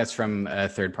for, I guess, from a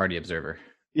third-party observer.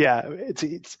 Yeah,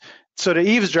 it's so to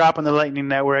eavesdrop on the Lightning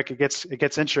Network, it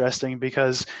gets interesting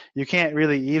because you can't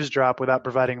really eavesdrop without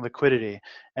providing liquidity.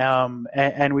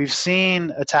 And we've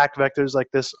seen attack vectors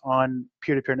like this on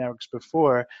peer-to-peer networks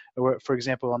before, for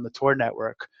example, on the Tor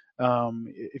network.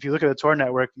 If you look at the Tor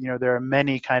network, there are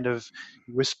many kind of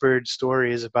whispered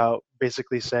stories about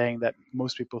basically saying that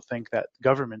most people think that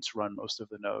governments run most of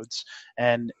the nodes,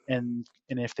 and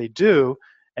if they do,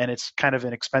 and it's kind of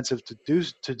inexpensive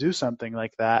to do something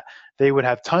like that, they would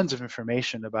have tons of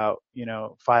information about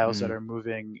files that are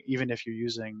moving, even if you're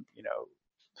using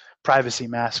privacy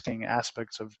masking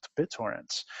aspects of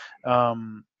BitTorrents,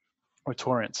 or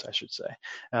torrents, I should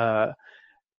say.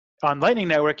 On Lightning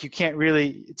Network, you can't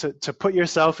really to put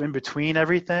yourself in between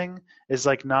everything is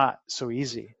like not so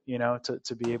easy,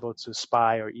 to be able to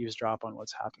spy or eavesdrop on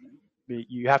what's happening.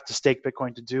 You have to stake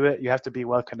Bitcoin to do it. You have to be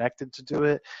well connected to do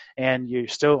it, and you're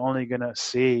still only going to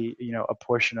see a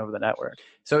portion of the network.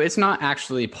 So it's not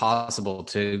actually possible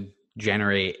to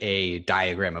generate a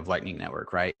diagram of Lightning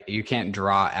Network, right? You can't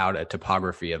draw out a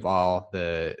topography of all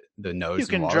the nodes. You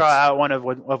can draw out one of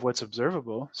what's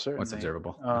observable, certainly. What's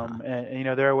observable. And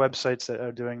there are websites that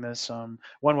are doing this.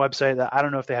 One website that I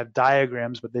don't know if they have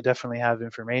diagrams, but they definitely have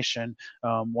information.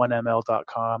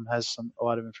 1ml.com has a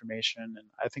lot of information, and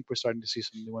I think we're starting to see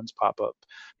some new ones pop up.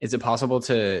 Is it possible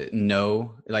to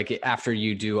know, like after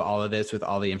you do all of this with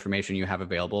all the information you have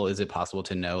available, is it possible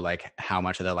to know like how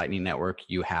much of the Lightning Network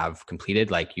you have completed?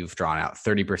 Like you've drawn out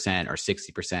 30% or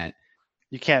 60%?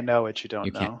 You can't know what you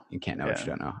don't know. You can't know what you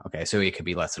don't know. Okay, so it could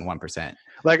be less than 1%.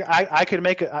 Like I could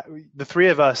make the three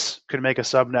of us could make a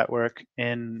sub network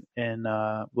in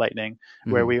Lightning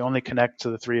where we only connect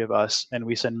to the three of us, and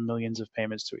we send millions of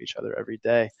payments to each other every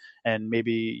day. And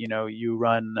maybe you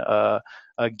run a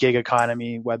gig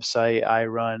economy website, I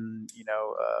run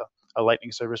a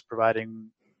Lightning service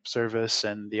providing service,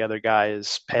 and the other guy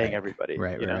is paying everybody.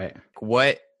 Right.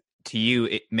 What to you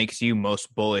it makes you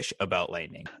most bullish about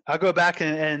Lightning? I'll go back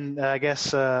and I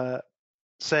guess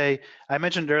say I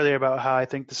mentioned earlier about how I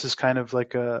think this is kind of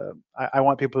like I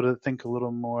want people to think a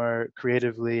little more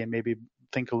creatively and maybe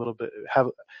think a little bit,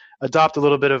 adopt a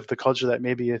little bit of the culture that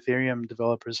maybe Ethereum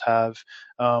developers have,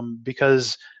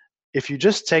 because if you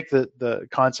just take the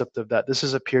concept of that, this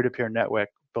is a peer-to-peer network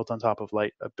built on top of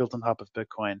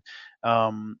Bitcoin,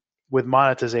 with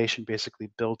monetization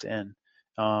basically built in.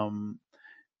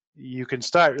 You can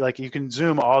start, like, you can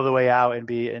zoom all the way out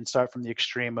and start from the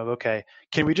extreme of, okay,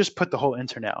 can we just put the whole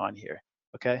internet on here?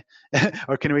 Okay.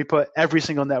 Or can we put every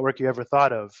single network you ever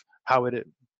thought of? How would it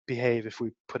behave if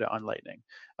we put it on Lightning?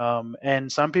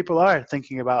 And some people are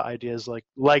thinking about ideas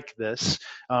like this.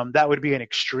 That would be an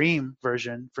extreme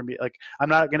version for me. Like, I'm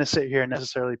not going to sit here and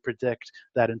necessarily predict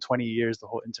that in 20 years the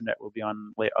whole internet will be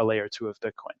on a layer 2 of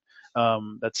Bitcoin.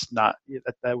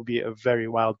 That would be a very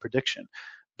wild prediction.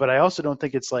 But I also don't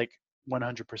think it's like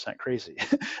 100% crazy.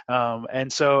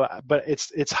 And so, but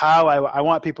it's how I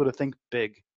want people to think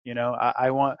big. I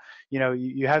want,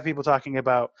 you have people talking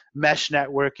about mesh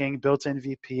networking, built-in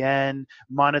VPN,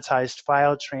 monetized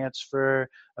file transfer,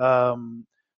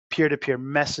 peer-to-peer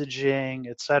messaging,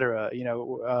 etc.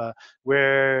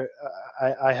 Where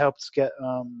I helped get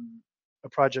a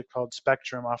project called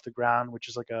Spectrum off the ground, which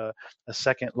is like a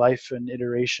second life and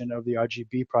iteration of the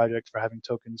RGB project for having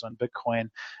tokens on Bitcoin.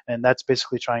 And that's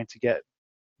basically trying to get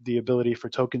the ability for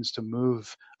tokens to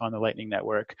move on the Lightning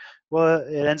Network. Well,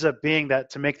 it ends up being that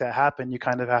to make that happen, you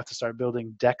kind of have to start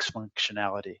building DEX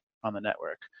functionality on the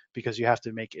network, because you have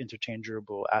to make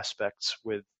interchangeable aspects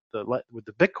with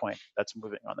the Bitcoin that's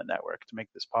moving on the network to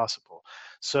make this possible.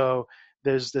 So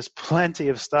there's plenty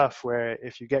of stuff where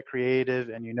if you get creative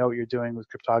and you know what you're doing with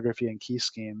cryptography and key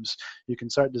schemes, you can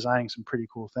start designing some pretty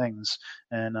cool things.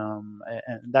 And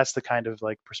that's the kind of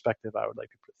like perspective I would like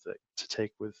people to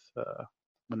take with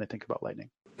when they think about Lightning.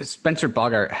 Spencer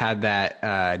Bogart had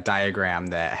that diagram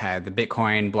that had the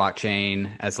Bitcoin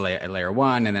blockchain as layer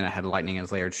 1, and then it had Lightning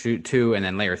as layer 2, and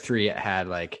then layer 3 it had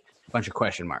like a bunch of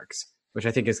question marks, which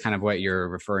I think is kind of what you're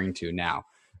referring to now.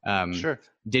 Sure.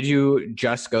 Did you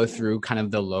just go through kind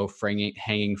of the low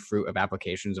hanging fruit of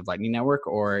applications of Lightning Network?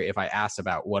 Or if I asked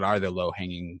about what are the low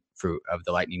hanging fruit of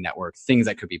the Lightning Network, things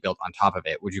that could be built on top of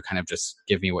it, would you kind of just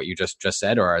give me what you just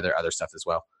said, or are there other stuff as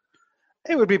well?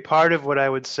 It would be part of what I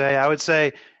would say. I would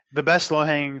say the best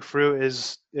low-hanging fruit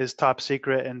is top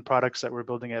secret and products that we're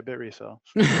building at BitRefill.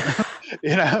 Nice.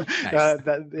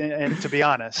 And to be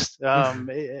honest,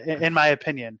 in my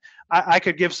opinion, I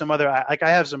could give some other, I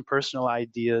have some personal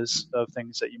ideas of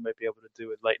things that you might be able to do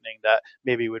with Lightning that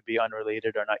maybe would be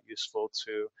unrelated or not useful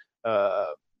to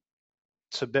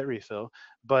BitRefill.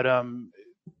 But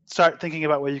start thinking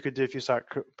about what you could do if you start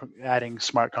adding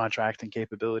smart contracting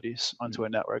capabilities onto a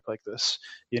network like this.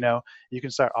 You can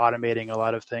start automating a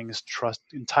lot of things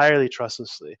entirely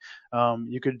trustlessly.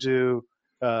 You could do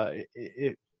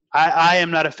I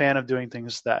am not a fan of doing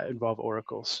things that involve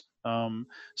oracles.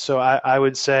 So I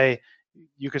would say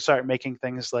you could start making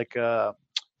things like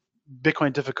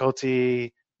Bitcoin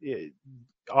difficulty,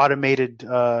 automated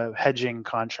hedging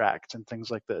contracts and things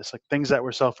like this, like things that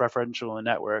were self-referential in the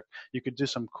network. You could do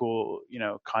some cool,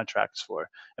 contracts for.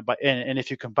 And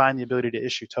if you combine the ability to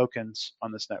issue tokens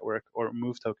on this network or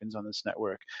move tokens on this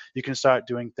network, you can start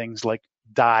doing things like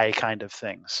DAI kind of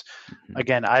things. Mm-hmm.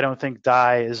 Again, I don't think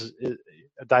DAI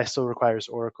still requires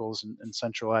oracles and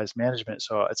centralized management,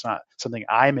 so it's not something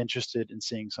I'm interested in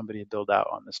seeing somebody build out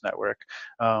on this network,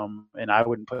 and I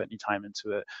wouldn't put any time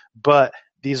into it. But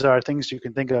these are things you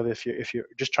can think of if you're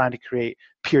just trying to create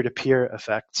peer-to-peer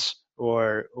effects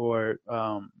or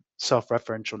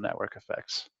self-referential network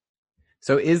effects.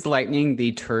 So is Lightning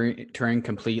the Turing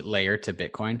complete layer to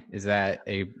Bitcoin? Is that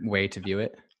a way to view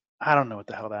it? I don't know what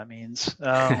the hell that means.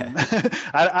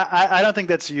 I don't think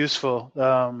that's useful.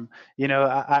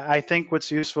 I think what's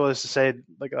useful is to say,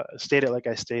 state it like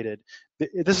I stated.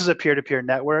 This is a peer-to-peer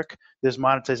network. There's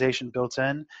monetization built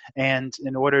in, and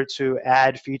in order to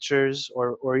add features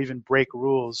or even break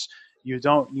rules, you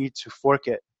don't need to fork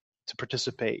it to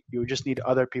participate. You just need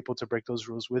other people to break those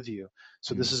rules with you.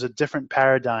 So this is a different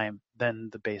paradigm than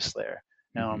the base layer.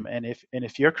 And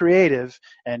if you're creative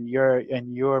and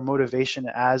your motivation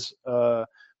as a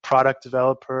product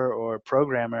developer or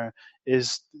programmer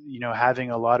is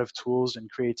having a lot of tools and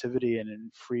creativity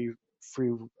and free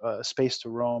space to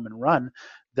roam and run,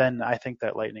 then I think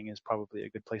that Lightning is probably a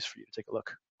good place for you to take a look.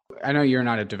 I know you're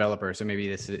not a developer, so maybe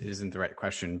this isn't the right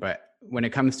question, but when it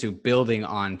comes to building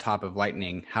on top of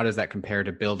Lightning, how does that compare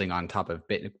to building on top of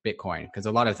Bitcoin? Because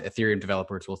a lot of Ethereum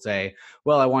developers will say,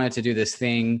 well, I wanted to do this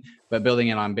thing, but building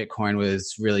it on Bitcoin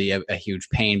was really a huge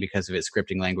pain because of its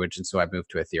scripting language, and so I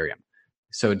moved to Ethereum.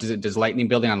 So does Lightning,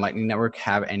 building on Lightning Network,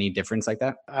 have any difference like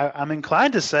that? I'm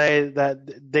inclined to say that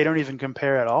they don't even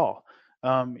compare at all.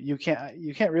 You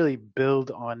can't really build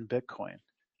on Bitcoin.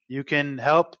 You can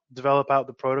help develop out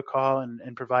the protocol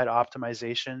and provide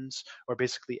optimizations or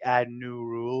basically add new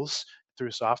rules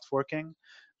through soft forking,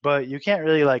 but you can't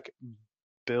really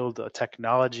build a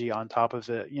technology on top of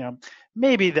it.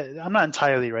 Maybe that I'm not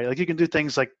entirely right. You can do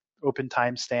things like open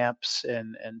timestamps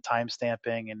and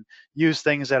timestamping and use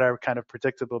things that are kind of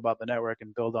predictable about the network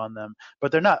and build on them,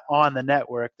 but they're not on the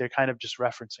network. They're kind of just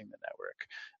referencing the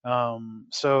network.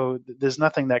 So there's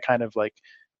nothing that kind of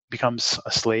becomes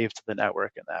a slave to the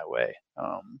network in that way.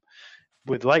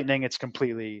 With Lightning, it's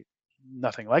completely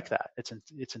nothing like that.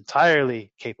 It's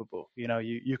entirely capable.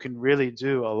 You can really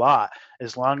do a lot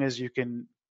as long as you can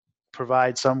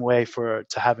provide some way to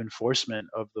have enforcement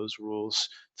of those rules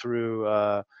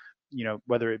through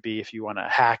whether it be if you want to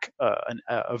hack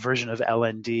a version of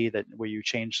LND where you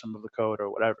change some of the code or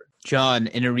whatever. John,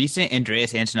 in a recent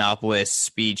Andreas Antonopoulos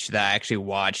speech that I actually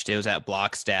watched, it was at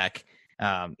Blockstack,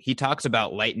 he talks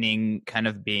about Lightning kind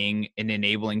of being an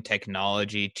enabling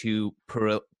technology to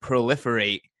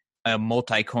proliferate a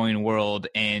multi-coin world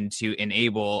and to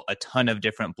enable a ton of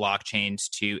different blockchains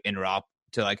to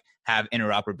have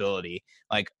interoperability.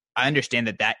 I understand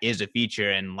that is a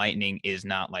feature, and Lightning is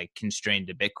not constrained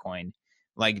to Bitcoin.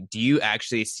 Do you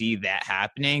actually see that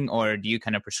happening, or do you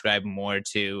kind of prescribe more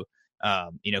to,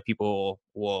 people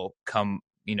will come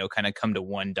to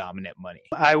one dominant money?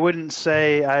 I wouldn't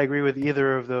say I agree with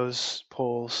either of those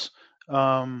polls.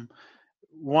 One,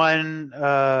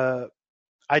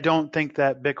 I don't think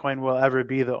that Bitcoin will ever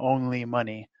be the only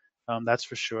money. That's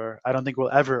for sure. I don't think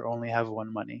we'll ever only have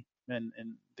one money in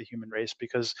the human race,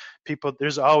 because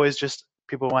there's always just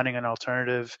people wanting an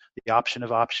alternative, the option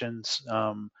of options,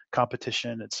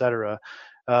 competition, etc.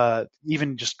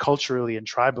 Even just culturally and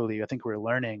tribally, I think we're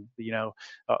learning,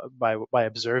 by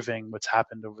observing what's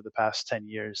happened over the past 10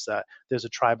 years, that there's a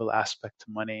tribal aspect to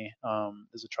money.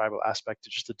 There's a tribal aspect to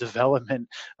just the development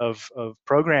of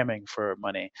programming for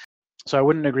money. So I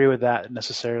wouldn't agree with that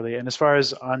necessarily. And as far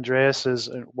as Andreas's,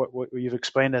 what you've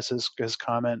explained as his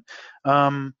comment,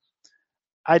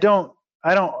 I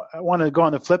want to go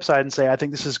on the flip side and say I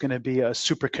think this is going to be a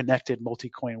super connected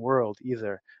multi-coin world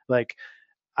either.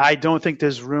 I don't think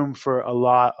there's room for a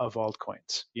lot of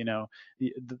altcoins.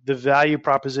 The value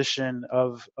proposition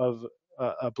of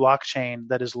a blockchain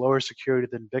that is lower security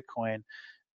than Bitcoin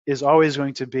is always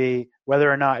going to be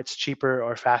whether or not it's cheaper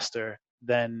or faster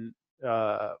than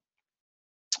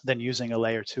using a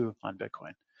layer 2 on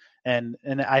Bitcoin. And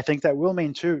I think that will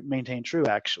maintain true,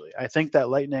 actually. I think that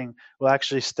Lightning will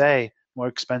actually stay more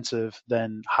expensive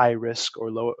than high risk or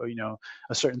low,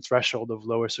 a certain threshold of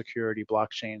lower security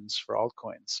blockchains for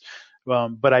altcoins.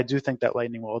 But I do think that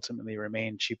Lightning will ultimately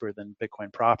remain cheaper than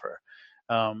Bitcoin proper.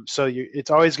 So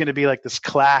it's always going to be this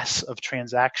class of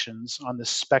transactions on the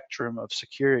spectrum of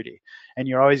security. And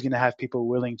you're always going to have people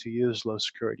willing to use low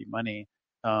security money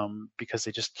because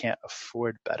they just can't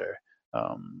afford better.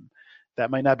 That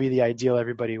might not be the ideal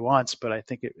everybody wants, but I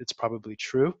think it's probably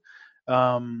true.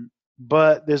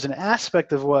 But there's an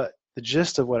aspect of the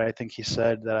gist of what I think he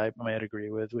said that I might agree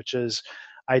with, which is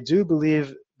I do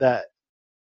believe that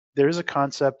there is a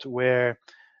concept where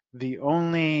the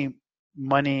only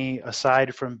money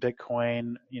aside from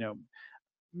Bitcoin,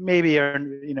 maybe,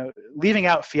 leaving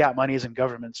out fiat monies and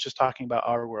governments, just talking about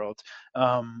our world,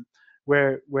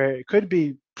 where it could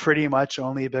be pretty much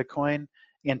only Bitcoin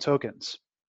and tokens.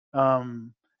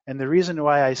 And the reason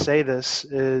why I say this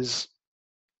is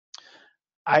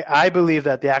I believe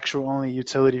that the actual only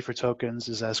utility for tokens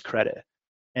is as credit.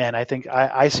 And I think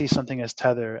I see something as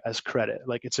Tether as credit.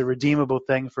 Like, it's a redeemable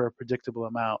thing for a predictable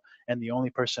amount, and the only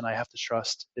person I have to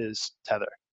trust is Tether.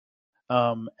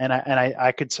 And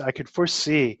I could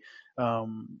foresee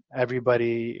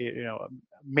everybody,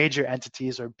 major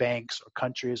entities or banks or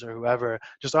countries or whoever,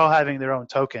 just all having their own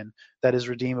token that is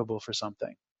redeemable for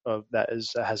something that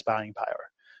has buying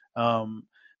power.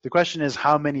 The question is,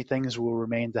 how many things will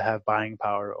remain to have buying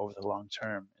power over the long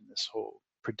term in this whole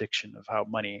prediction of how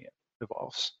money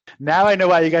evolves. Now I know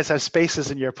why you guys have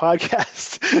spaces in your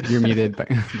podcast. You're muted,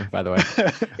 by the way.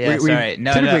 Yeah, sorry. We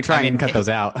typically try and cut those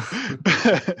out.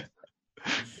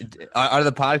 Are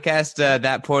the podcasts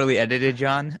that poorly edited,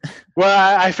 John?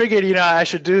 Well, I figured, I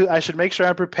should make sure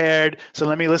I'm prepared. So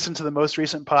let me listen to the most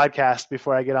recent podcast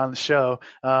before I get on the show,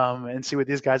 and see what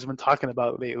these guys have been talking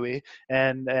about lately.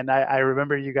 And I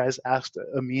remember you guys asked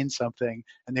Amin something,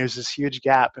 and there's this huge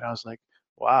gap, and I was like,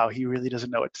 wow, he really doesn't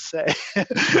know what to say.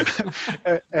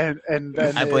 and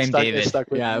I blame David.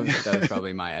 Yeah, that was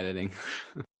probably my editing.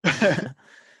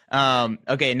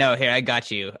 Okay, no, here, I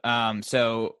got you.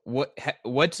 So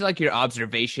what's like your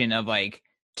observation of like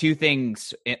two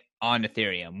things on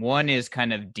Ethereum? One is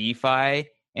kind of DeFi,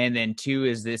 and then two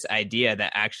is this idea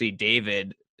that actually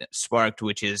David sparked,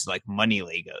 which is like money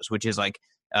Legos, which is like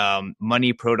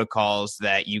money protocols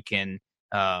that you can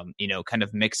kind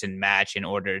of mix and match in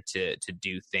order to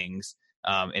do things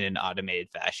in an automated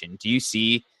fashion. Do you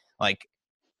see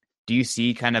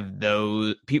kind of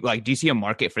those people, like, do you see a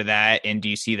market for that? And do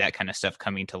you see that kind of stuff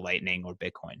coming to Lightning or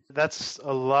Bitcoin? That's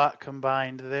a lot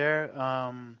combined there.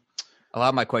 A lot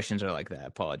of my questions are like that. I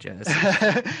apologize.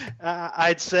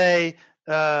 I'd say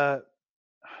I'm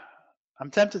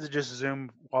tempted to just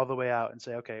zoom all the way out and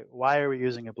say, okay, why are we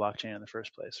using a blockchain in the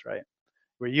first place, right?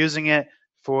 We're using it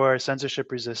for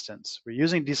censorship resistance. We're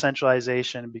using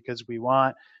decentralization because we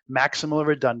want maximal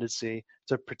redundancy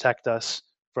to protect us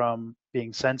from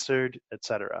being censored,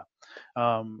 etc.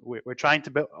 We're trying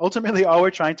to build, ultimately, all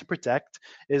we're trying to protect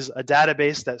is a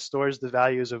database that stores the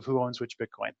values of who owns which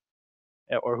Bitcoin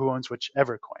or who owns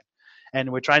whichever coin.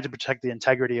 And we're trying to protect the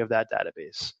integrity of that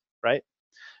database, right?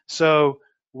 So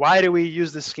why do we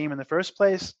use this scheme in the first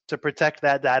place? To protect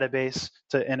that database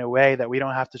in a way that we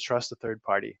don't have to trust a third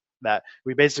party, that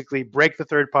we basically break the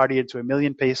third party into a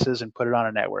million pieces and put it on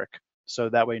a network. So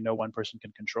that way no one person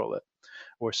can control it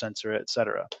or censor it, et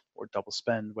cetera, or double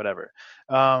spend, whatever.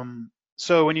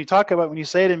 So when you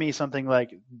say to me something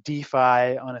like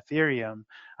DeFi on Ethereum,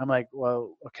 I'm like,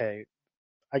 well, okay,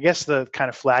 I guess the kind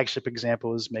of flagship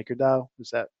example is MakerDAO.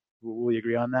 Will you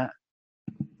agree on that?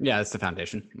 Yeah, it's the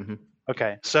foundation. Mm-hmm.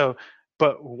 Okay,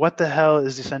 but what the hell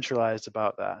is decentralized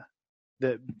about that?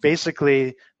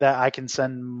 Basically that I can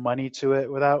send money to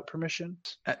it without permission?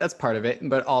 That's part of it,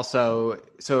 but also,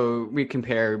 so we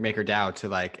compare MakerDAO to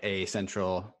like a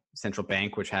central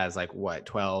bank, which has like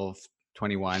 12,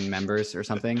 21 members or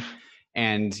something,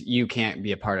 and you can't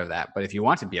be a part of that. But if you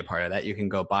want to be a part of that, you can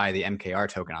go buy the MKR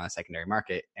token on the secondary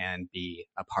market and be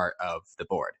a part of the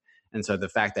board. And so the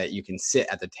fact that you can sit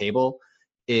at the table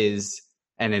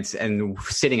and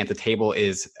sitting at the table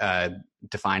is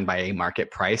defined by a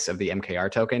market price of the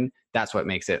MKR token. That's what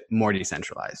makes it more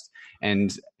decentralized.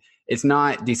 And it's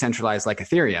not decentralized like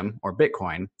Ethereum or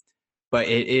Bitcoin, but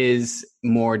it is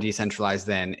more decentralized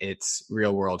than its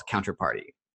real world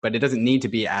counterparty. But it doesn't need to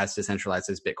be as decentralized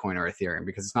as Bitcoin or Ethereum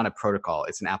because it's not a protocol,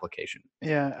 it's an application.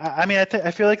 Yeah, I mean,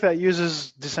 I feel like that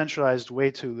uses decentralized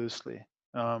way too loosely.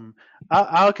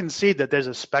 I'll concede that there's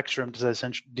a spectrum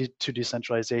to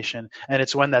decentralization, and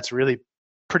it's one that's really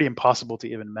pretty impossible to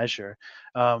even measure.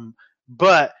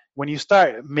 But when you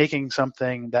start making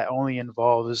something that only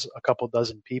involves a couple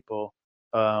dozen people,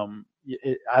 I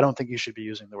don't think you should be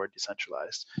using the word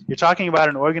decentralized. You're talking about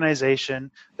an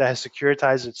organization that has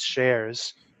securitized its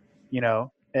shares,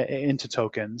 into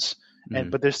tokens.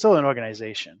 But there's still an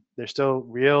organization. There's still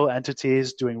real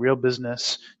entities doing real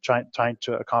business, trying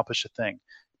to accomplish a thing,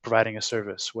 providing a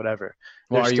service, whatever.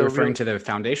 Well, are you referring to the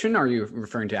foundation, or are you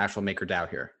referring to actual MakerDAO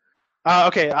here?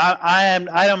 Okay,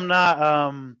 I am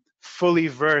not fully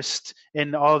versed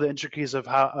in all the intricacies of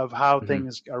how Mm-hmm.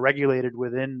 things are regulated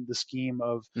within the scheme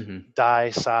of Mm-hmm. DAI,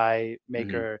 Psi, Mm-hmm.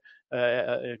 Maker,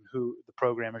 and who the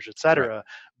programmers, Right. etc.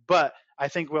 But I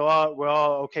think we're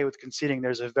all okay with conceding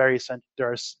there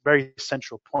are very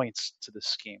central points to this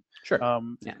scheme. Sure.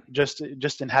 Yeah. Just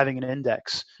in having an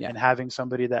index Yeah. and having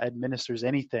somebody that administers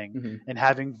anything Mm-hmm. and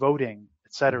having voting, Mm-hmm.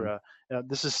 etc.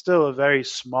 This is still a very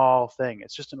small thing.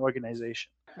 It's just an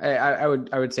organization. I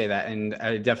would say that, and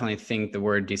I definitely think the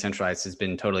word decentralized has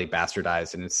been totally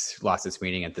bastardized and it's lost its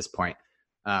meaning at this point.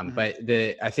 Mm-hmm. But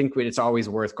I think it's always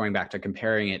worth going back to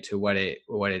comparing it to what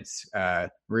its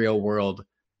real world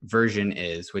version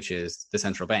is, which is the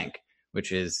central bank,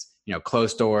 which is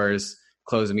closed doors,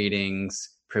 closed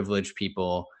meetings, privileged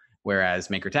people. Whereas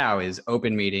MakerDAO is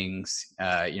open meetings,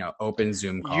 open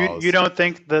Zoom calls. You don't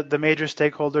think that the major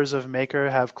stakeholders of Maker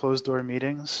have closed door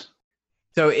meetings?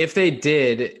 So if they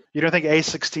did, you don't think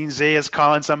A16Z is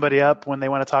calling somebody up when they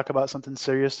want to talk about something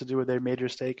serious to do with their major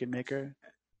stake in Maker?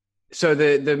 So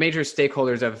the major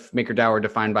stakeholders of MakerDAO are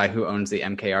defined by who owns the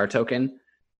MKR token,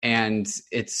 and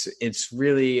it's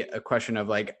really a question of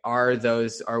like, are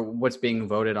what's being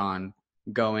voted on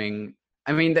going?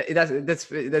 I mean, that's it's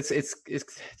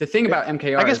the thing about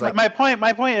MKR. I guess is like, my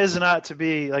point is not to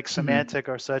be like semantic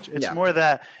or such. It's more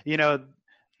that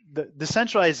the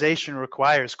decentralization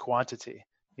requires quantity,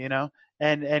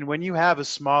 and when you have a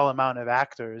small amount of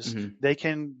actors, they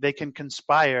can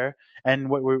conspire, and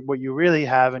what you really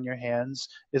have in your hands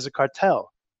is a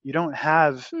cartel. You don't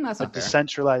have a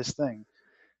decentralized thing.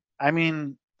 I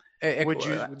mean,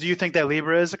 do you think that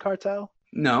Libra is a cartel?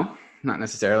 No, not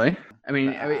necessarily. I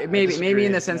mean, maybe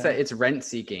in the sense that it's rent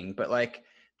seeking, but like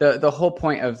the whole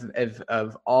point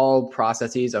of all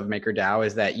processes of MakerDAO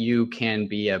is that you can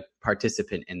be a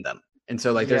participant in them. And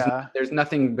so like there's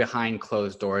nothing behind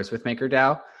closed doors with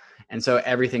MakerDAO. And so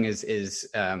everything is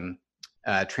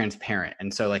transparent.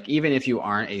 And so like even if you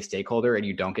aren't a stakeholder and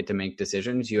you don't get to make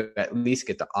decisions, you at least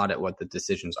get to audit what the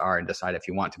decisions are and decide if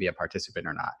you want to be a participant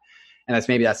or not. And that's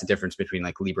the difference between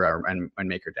like Libra and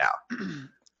MakerDAO.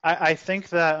 I think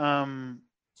that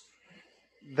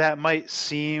that might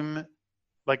seem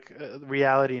like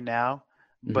reality now,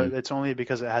 but it's only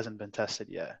because it hasn't been tested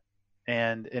yet.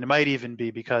 And it might even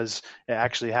be because it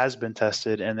actually has been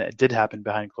tested and it did happen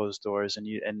behind closed doors, and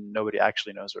nobody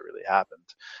actually knows what really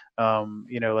happened.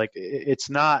 Like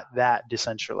it's not that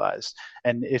decentralized.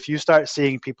 And if you start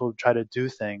seeing people try to do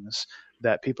things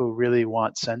that people really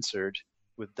want censored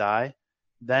with DAI,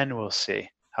 then we'll see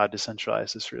how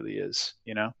decentralized this really is.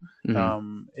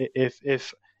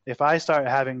 If I start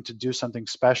having to do something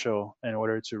special in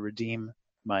order to redeem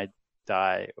my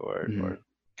DAI or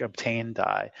obtain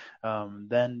DAI,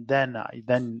 then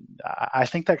I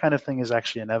think that kind of thing is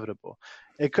actually inevitable.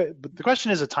 It could, but the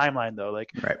question is a timeline though.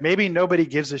 Like maybe nobody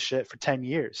gives a shit for 10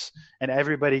 years and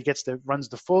everybody runs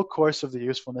the full course of the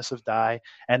usefulness of DAI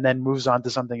and then moves on to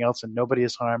something else and nobody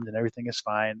is harmed and everything is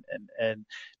fine. And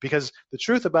because the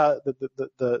truth about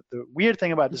the weird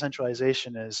thing about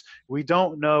decentralization is we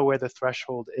don't know where the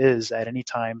threshold is at any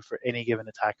time for any given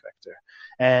attack vector.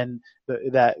 And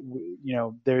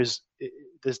there's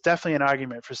definitely an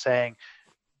argument for saying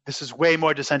this is way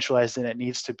more decentralized than it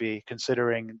needs to be,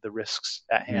 considering the risks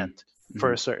at hand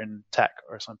for a certain tech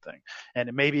or something,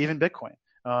 and maybe even Bitcoin.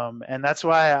 And that's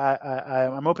why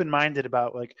I'm open-minded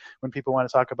about like when people want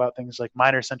to talk about things like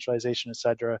miner centralization,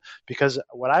 etc. Because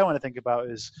what I want to think about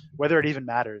is whether it even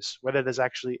matters, whether there's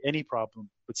actually any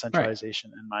problem with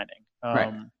centralization and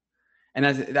mining. And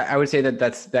I would say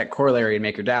that corollary in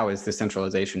MakerDAO is the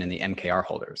centralization in the MKR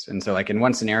holders. And so like in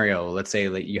one scenario, let's say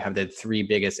like you have the three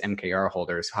biggest MKR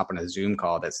holders hop on a Zoom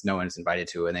call that no one's invited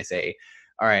to, and they say,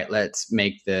 all right, let's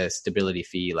make the stability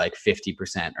fee like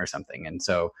 50% or something. And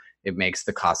so it makes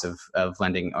the cost of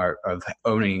lending or of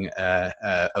owning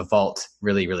a vault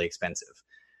really, really expensive.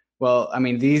 Well, I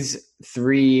mean, these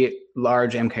three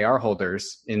large MKR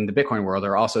holders in the Bitcoin world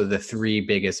are also the three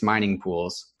biggest mining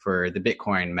pools for the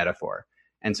Bitcoin metaphor.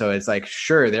 And so it's like,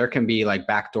 sure, there can be like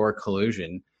backdoor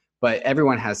collusion, but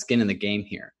everyone has skin in the game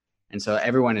here. And so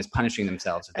everyone is punishing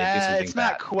themselves if they do something bad. It's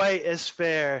not quite as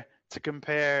fair to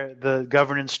compare the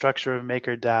governance structure of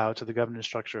MakerDAO to the governance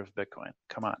structure of Bitcoin.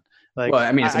 Come on. Like, well,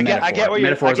 I mean, it's a metaphor. I get what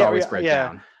metaphors always break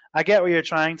down. I get what you're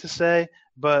trying to say,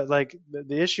 but like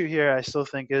the issue here, I still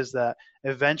think is that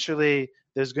eventually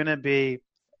there's going to be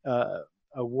a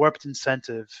warped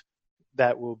incentive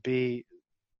that will be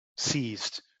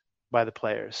seized by the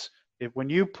players. When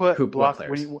you put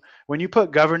when you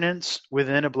put governance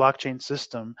within a blockchain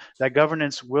system, that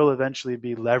governance will eventually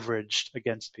be leveraged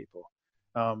against people.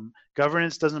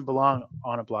 Governance doesn't belong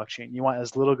on a blockchain. You want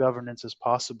as little governance as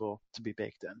possible to be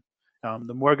baked in.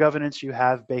 The more governance you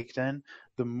have baked in,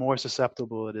 the more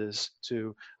susceptible it is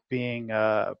to being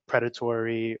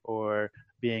predatory or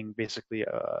being basically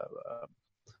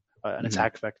an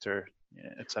attack vector,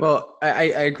 etc. Well, I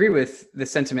agree with the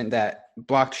sentiment that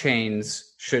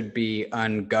blockchains should be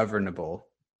ungovernable,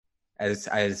 as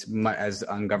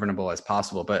ungovernable as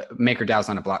possible. But MakerDAO is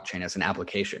on a blockchain as an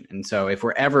application, and so if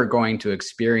we're ever going to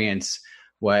experience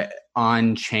what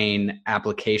on-chain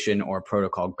application or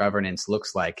protocol governance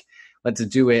looks like, let's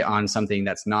do it on something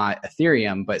that's not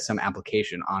Ethereum, but some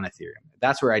application on Ethereum.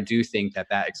 That's where I do think that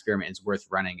experiment is worth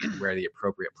running and where the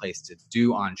appropriate place to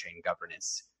do on-chain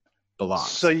governance belongs.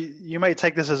 So you might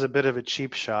take this as a bit of a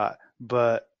cheap shot,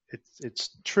 but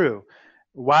it's true.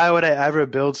 Why would I ever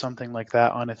build something like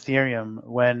that on Ethereum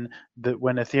when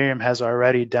Ethereum has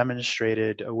already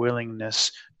demonstrated a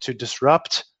willingness to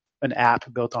disrupt an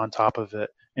app built on top of it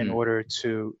in order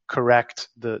to correct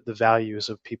the values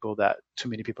of people, that too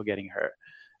many people getting hurt?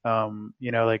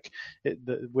 With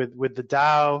the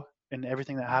DAO and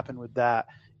everything that happened with that,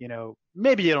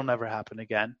 maybe it'll never happen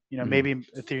again. Maybe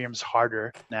Ethereum's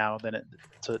harder now than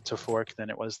to fork than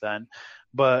it was then.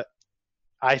 But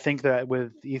I think that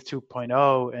with ETH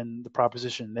 2.0 and the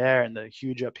proposition there and the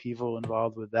huge upheaval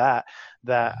involved with that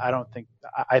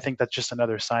I think that's just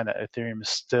another sign that Ethereum is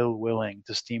still willing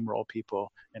to steamroll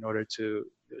people in order to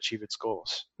achieve its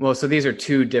goals. Well, so these are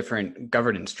two different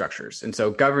governance structures. And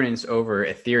so governance over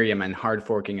Ethereum and hard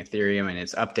forking Ethereum and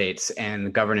its updates,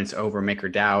 and governance over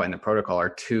MakerDAO and the protocol are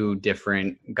two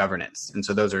different governance. And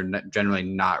so those are generally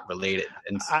not related.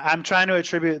 And I'm trying to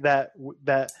attribute that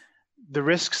the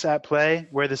risks at play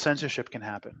where the censorship can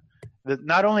happen.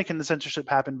 Not only can the censorship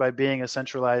happen by being a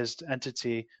centralized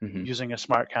entity using a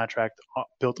smart contract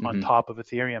built on top of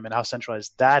Ethereum and how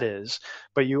centralized that is,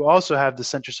 but you also have the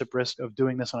censorship risk of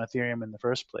doing this on Ethereum in the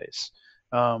first place,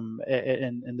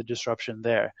 and the disruption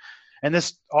there.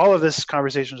 And all of this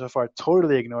conversation so far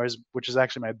totally ignores, which is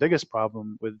actually my biggest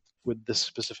problem with this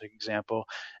specific example,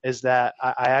 is that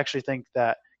I actually think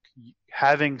that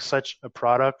having such a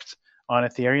product on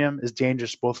Ethereum is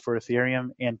dangerous both for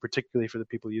Ethereum and particularly for the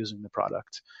people using the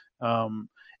product.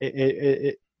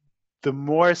 The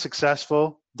more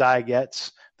successful DAI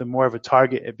gets, the more of a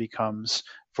target it becomes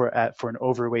for an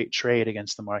overweight trade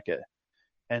against the market.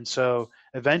 And so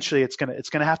eventually it's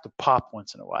gonna have to pop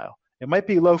once in a while. It might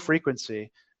be low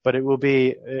frequency, but it will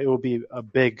be a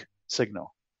big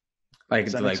signal.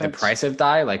 Like the price of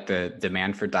DAI, like the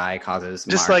demand for DAI causes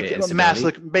just market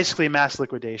like basically mass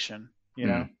liquidation.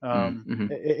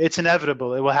 It's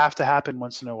inevitable. It will have to happen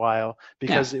once in a while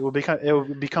because it will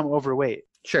become overweight.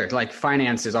 Sure, like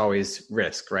finance is always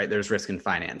risk, right? There's risk in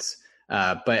finance,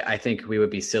 but I think we would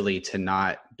be silly to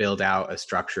not build out a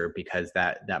structure because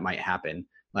that might happen.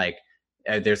 Like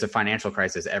there's a financial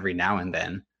crisis every now and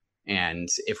then, and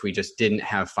if we just didn't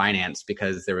have finance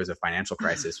because there was a financial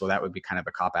crisis, well, that would be kind of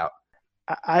a cop out.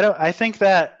 I think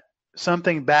that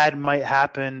something bad might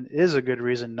happen is a good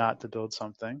reason not to build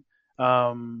something.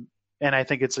 And I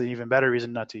think it's an even better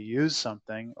reason not to use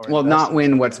something. Well, not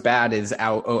when what's bad is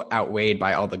outweighed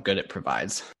by all the good it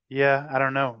provides. Yeah, I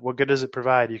don't know. What good does it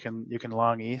provide? You can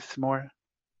long ETH more.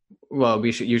 Well,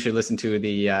 you should listen to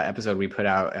the episode we put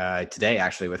out today,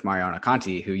 actually, with Mariano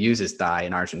Conti, who uses DAI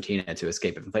in Argentina to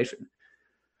escape inflation.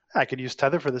 I could use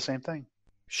Tether for the same thing.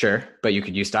 Sure, but you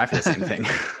could use DAI for the same thing.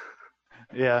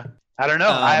 Yeah, I don't know.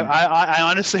 I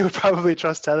honestly would probably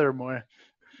trust Tether more.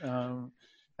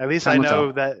 At least I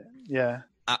know that. Yeah.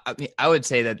 I would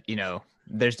say that,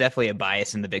 there's definitely a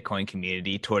bias in the Bitcoin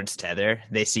community towards Tether.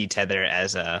 They see Tether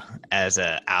as a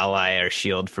ally or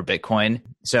shield for Bitcoin.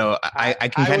 So I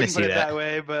can kind of see that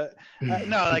way, but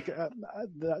no, like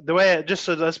the way, just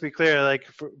so let's be clear, like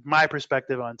for my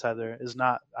perspective on Tether is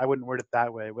not, I wouldn't word it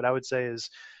that way. What I would say is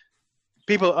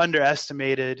people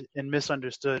underestimated and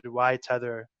misunderstood why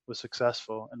Tether was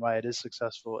successful and why it is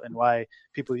successful and why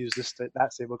people use that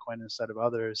stablecoin instead of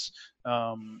others.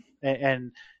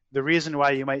 And the reason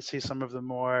why you might see some of the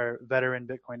more veteran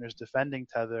Bitcoiners defending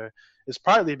Tether is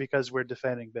partly because we're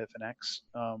defending Bitfinex.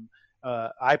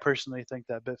 I personally think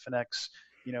that Bitfinex,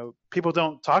 people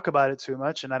don't talk about it too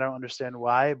much, and I don't understand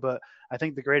why, but I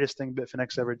think the greatest thing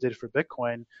Bitfinex ever did for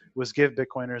Bitcoin was give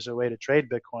Bitcoiners a way to trade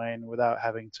Bitcoin without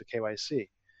having to KYC.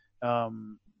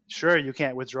 Sure, you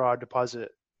can't withdraw or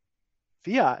deposit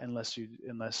fiat unless you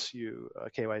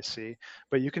KYC,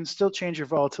 but you can still change your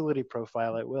volatility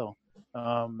profile at will.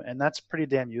 And that's pretty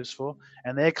damn useful.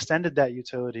 And they extended that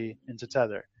utility into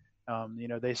Tether.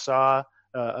 They saw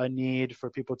a need for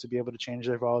people to be able to change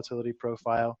their volatility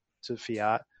profile to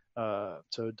fiat.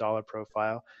 dollar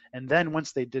profile. And then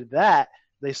once they did that,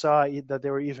 they saw that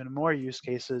there were even more use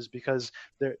cases, because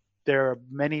there are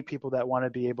many people that want to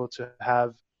be able to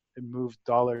have move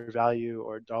dollar value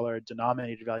or dollar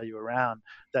denominated value around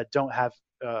that don't have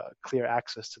clear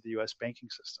access to the U.S. banking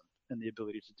system and the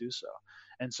ability to do so.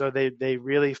 And so they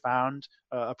really found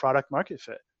a product market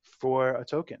fit for a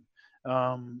token.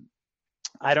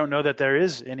 I don't know that there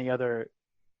is any other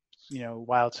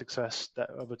wild success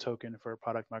of a token for a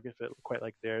product market fit quite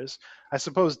like theirs. I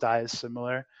suppose DAI is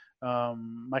similar.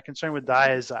 My concern with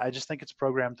DAI is I just think it's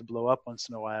programmed to blow up once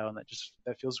in a while, and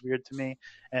that feels weird to me.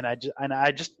 And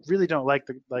I just really don't like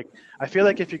I feel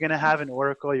like if you're going to have an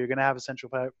oracle, you're going to have a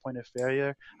central point of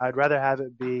failure. I'd rather have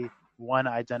it be one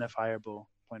identifiable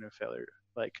point of failure.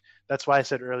 Like, that's why I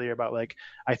said earlier about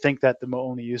I think that the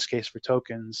only use case for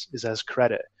tokens is as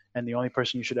credit, and the only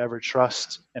person you should ever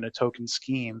trust in a token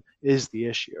scheme is the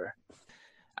issuer.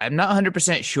 I'm not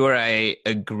 100% sure I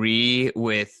agree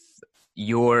with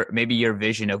your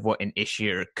vision of what an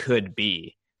issuer could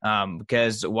be.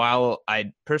 Because while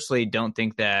I personally don't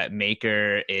think that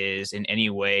Maker is in any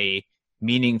way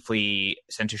meaningfully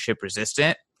censorship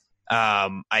resistant,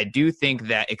 I do think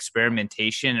that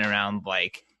experimentation around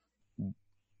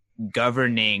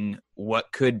governing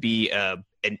what could be an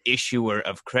issuer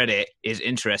of credit is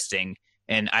interesting.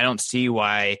 And I don't see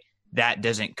why that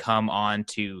doesn't come on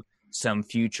to some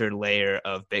future layer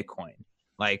of Bitcoin.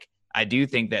 I do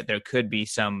think that there could be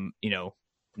some,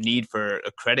 need for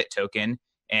a credit token,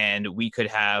 and we could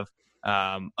have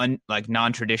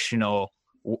non-traditional,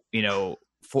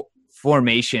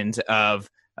 formations of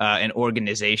an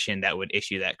organization that would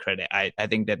issue that credit. I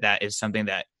think that is something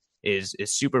that is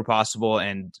super possible,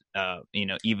 and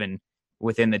even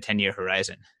within the 10-year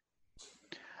horizon.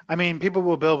 I mean, people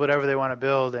will build whatever they want to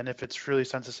build, and if it's truly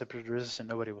censorship resistant,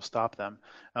 nobody will stop them.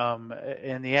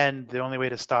 In the end, the only way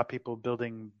to stop people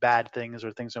building bad things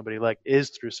or things nobody likes is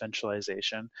through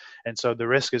centralization. And so the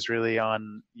risk is really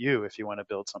on you if you want to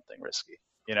build something risky,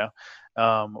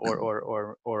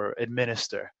 or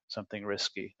administer something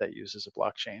risky that uses a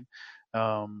blockchain.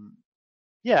 I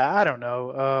don't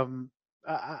know.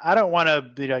 I don't want to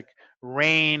be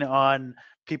rain on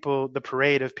people, the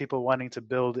parade of people wanting to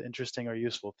build interesting or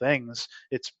useful things.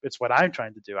 It's what I'm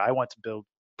trying to do. I want to build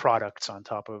products on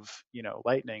top of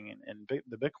Lightning and the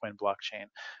Bitcoin blockchain.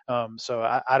 So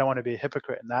I don't want to be a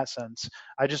hypocrite in that sense.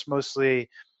 I just mostly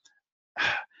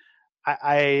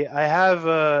I have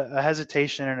a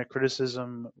hesitation and a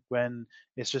criticism when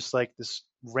it's just this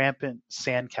rampant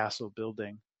sandcastle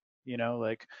building.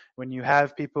 When you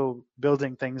have people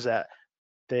building things that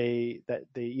they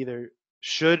either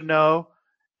should know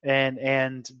and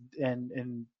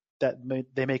that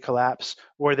they may collapse,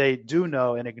 or they do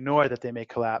know and ignore that they may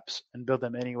collapse and build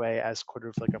them anyway as sort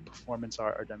of a performance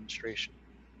art or demonstration.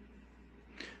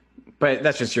 But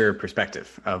that's just your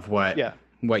perspective of what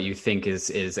you think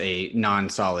is a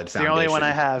non-solid foundation. The only one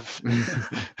I have.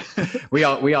 We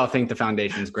all think the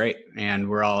foundation is great, and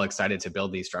we're all excited to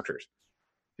build these structures.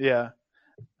 Yeah.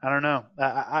 I don't know.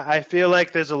 I feel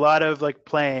like there's a lot of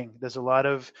playing. There's a lot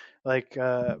of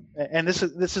and this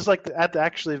is at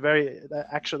the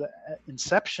actual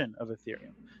inception of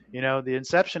Ethereum. The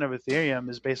inception of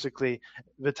Ethereum is basically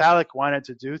Vitalik wanted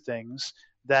to do things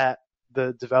that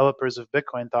the developers of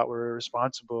Bitcoin thought were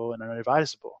irresponsible and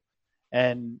unadvisable,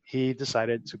 and he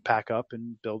decided to pack up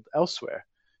and build elsewhere.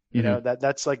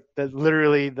 That's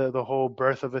literally the whole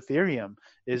birth of Ethereum,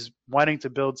 is wanting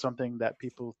to build something that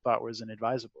people thought was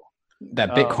inadvisable.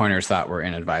 That Bitcoiners thought were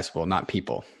inadvisable, not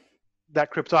people.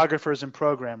 That cryptographers and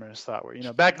programmers thought were.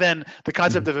 Back then the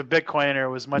concept of a Bitcoiner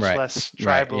was much less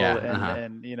tribal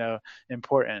and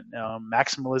important.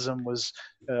 Maximalism was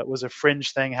a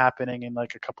fringe thing happening in a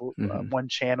couple one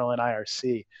channel in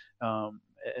IRC,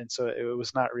 and so it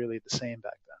was not really the same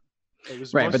back then. It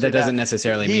was right, but that doesn't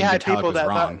necessarily mean Vitalik was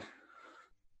wrong.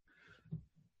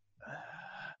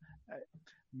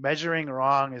 Measuring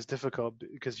wrong is difficult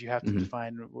because you have to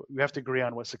define. We have to agree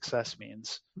on what success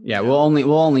means. Yeah, we'll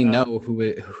only know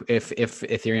if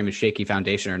Ethereum is shaky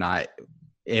foundation or not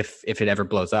if it ever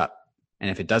blows up, and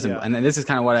if it doesn't. And then this is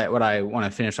kind of what I want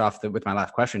to finish off with my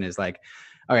last question is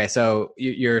okay, so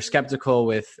you're skeptical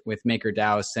with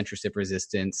MakerDAO's censorship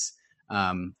resistance.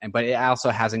 But it also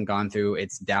hasn't gone through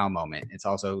its DAO moment. It's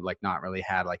also not really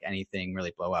had anything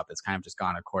really blow up. It's kind of just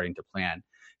gone according to plan.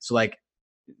 So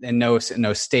and no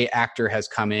state actor has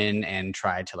come in and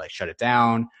tried to shut it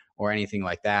down or anything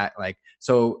like that.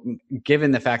 So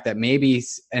given the fact that maybe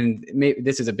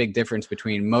this is a big difference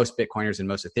between most Bitcoiners and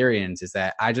most Ethereans, is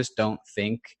that I just don't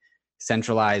think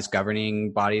centralized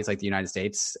governing bodies like the United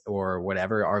States or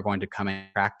whatever are going to come and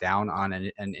crack down on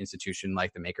an institution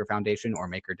like the Maker Foundation or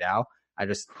MakerDAO. I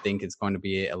just think it's going to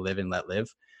be a live and let live.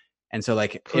 And so,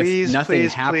 like, if nothing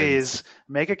happens, please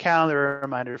make a calendar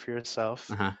reminder for yourself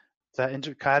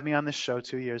that have me on this show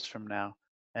 2 years from now,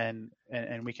 and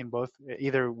we can both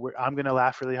either I'm going to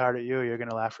laugh really hard at you, or you're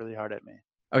going to laugh really hard at me.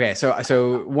 Okay,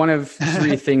 so one of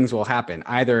three things will happen.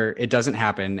 Either it doesn't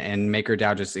happen and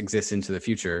MakerDAO just exists into the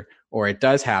future, or it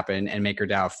does happen and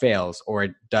MakerDAO fails, or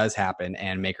it does happen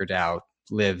and MakerDAO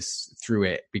lives through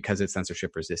it because it's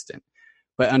censorship resistant.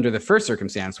 But under the first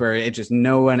circumstance where it just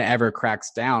no one ever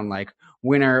cracks down, like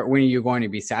when are you going to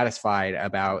be satisfied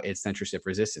about its censorship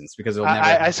resistance? Because it'll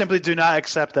never. I simply do not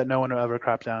accept that no one will ever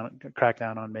crack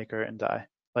down on Maker and DAI.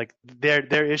 Like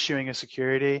they're issuing a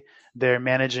security, they're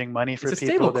managing money for it's a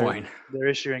people. Stable coin. They're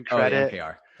issuing credit.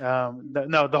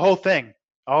 MKR. The whole thing,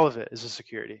 all of it is a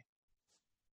security.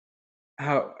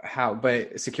 How?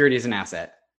 But security is an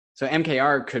asset. So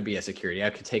MKR could be a security. I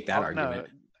could take that argument.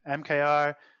 No,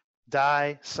 MKR,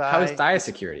 DAI, SAI. How is DAI a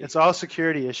security? It's all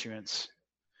security issuance,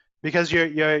 because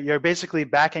you're basically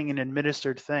backing an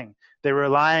administered thing. They're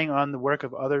relying on the work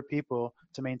of other people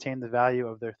to maintain the value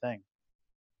of their thing.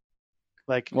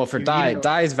 Like, well, for DAI,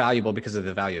 DAI is valuable because of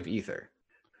the value of Ether.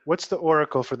 What's the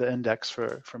oracle for the index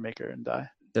for Maker and DAI?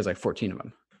 There's like 14 of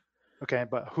them. Okay,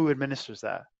 but who administers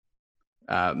that?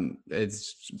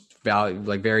 It's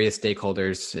like various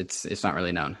stakeholders. It's not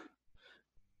really known.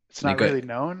 It's not really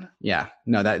known? Yeah.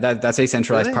 No, that's a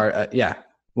centralized part. Yeah.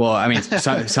 Well, I mean,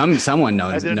 someone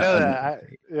knows. I didn't know that.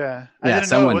 I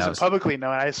didn't know it wasn't publicly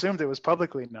known. I assumed it was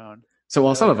publicly known. So,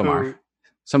 well, some of them are.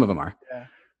 Some of them are. Yeah.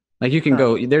 Like you can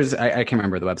go, there's, I can't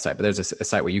remember the website, but there's a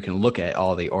site where you can look at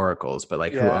all the oracles, but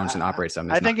like who owns and operates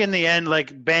them. I think in the end,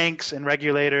 like banks and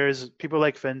regulators, people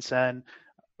like FinCEN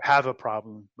have a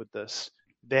problem with this.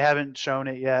 They haven't shown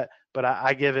it yet, but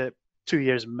I give it 2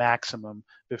 years maximum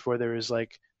before there is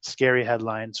like scary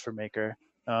headlines for Maker.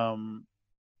 And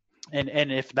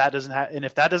if that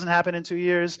doesn't happen in 2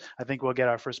 years, I think we'll get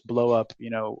our first blow up,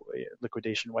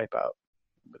 liquidation wipeout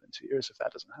within 2 years if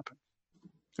that doesn't happen.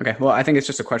 Okay, well, I think it's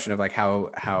just a question of like how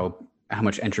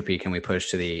much entropy can we push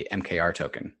to the MKR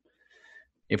token.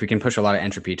 If we can push a lot of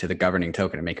entropy to the governing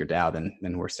token of MakerDAO,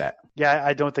 then we're set. Yeah,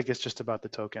 I don't think it's just about the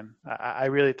token. I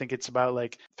really think it's about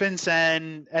like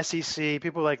FinCEN, SEC,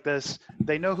 people like this.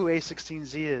 They know who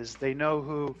A16Z is. They know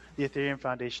who the Ethereum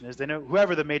Foundation is. They know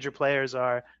whoever the major players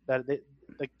are. That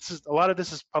a lot of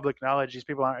this is public knowledge. These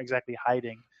people aren't exactly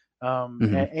hiding,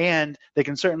 and they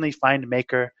can certainly find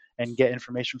Maker and get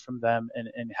information from them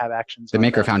and have actions. The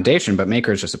Maker Foundation, but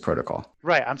Maker is just a protocol.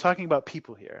 Right. I'm talking about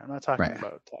people here. I'm not talking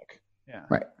about tech. Yeah.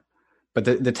 Right. But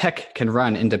the tech can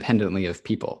run independently of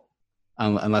people,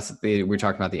 unless we're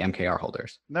talking about the MKR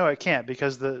holders. No, it can't,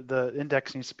 because the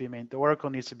index needs to be the oracle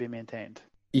needs to be maintained.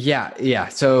 Yeah.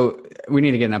 So we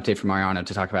need to get an update from Mariano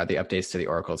to talk about the updates to the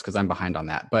oracles, because I'm behind on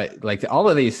that. But like all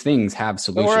of these things have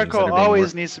solutions. The oracle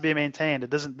always needs to be maintained. It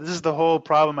doesn't. This is the whole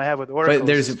problem I have with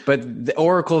oracles. But the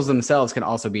oracles themselves can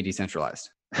also be decentralized.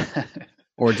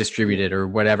 Or distributed, or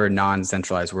whatever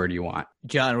non-centralized word you want.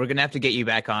 John, we're gonna have to get you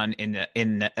back on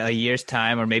in a year's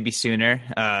time, or maybe sooner.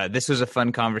 This was a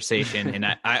fun conversation, and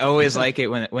I always like it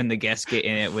when the guests get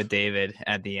in it with David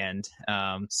at the end.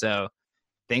 So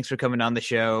thanks for coming on the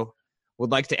show.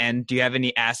 Would like to end. Do you have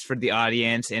any asks for the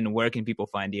audience, and where can people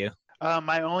find you?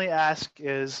 My only ask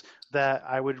is that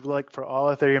I would like for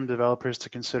all Ethereum developers to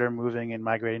consider moving and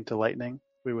migrating to Lightning.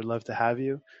 We would love to have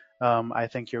you. I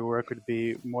think your work would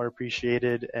be more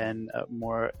appreciated and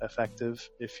more effective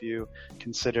if you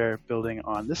consider building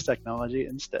on this technology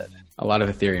instead. A lot of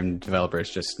Ethereum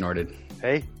developers just snorted.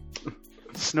 Hey,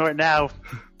 snort now.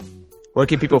 Where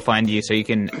can people find you so you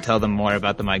can tell them more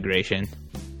about the migration?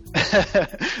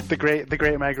 The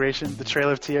great migration, the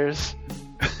Trail of Tears.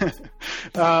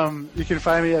 You can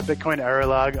find me at Bitcoin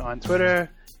Errorlog on Twitter.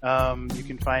 You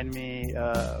can find me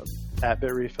at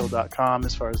bitrefill.com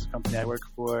as far as the company I work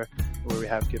for, where we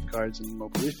have gift cards and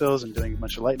mobile refills and doing a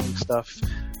bunch of Lightning stuff.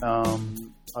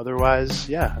 Otherwise,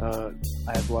 I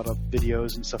have a lot of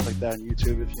videos and stuff like that on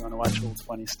YouTube if you want to watch old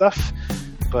funny stuff.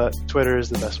 But Twitter is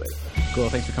the best way. Cool.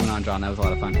 Thanks for coming on, John. That was a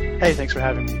lot of fun. Hey, thanks for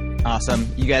having me. Awesome.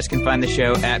 You guys can find the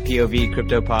show at POV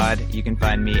CryptoPod. You can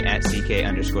find me at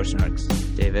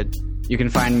CK_Snorks. David? You can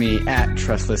find me at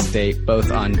Trustless State,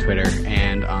 both on Twitter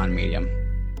and on Medium.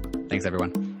 Thanks,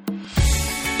 everyone.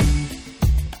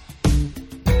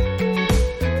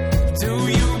 Do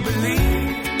you believe?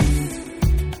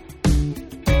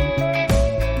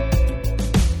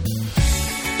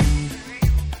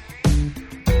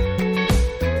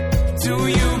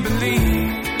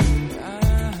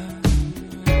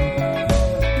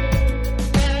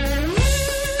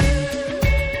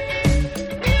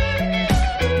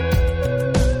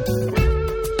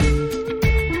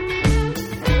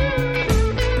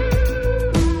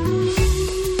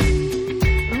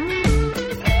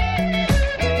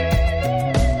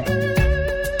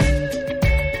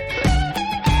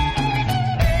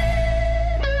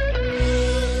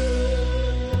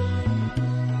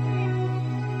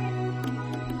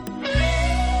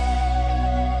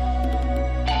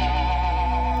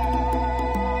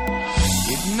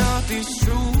 truth is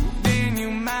true, then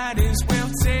you might as well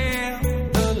tell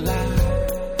a lie.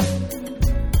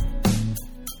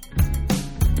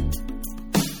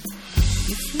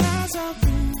 If lies are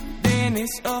real, then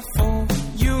it's a fault.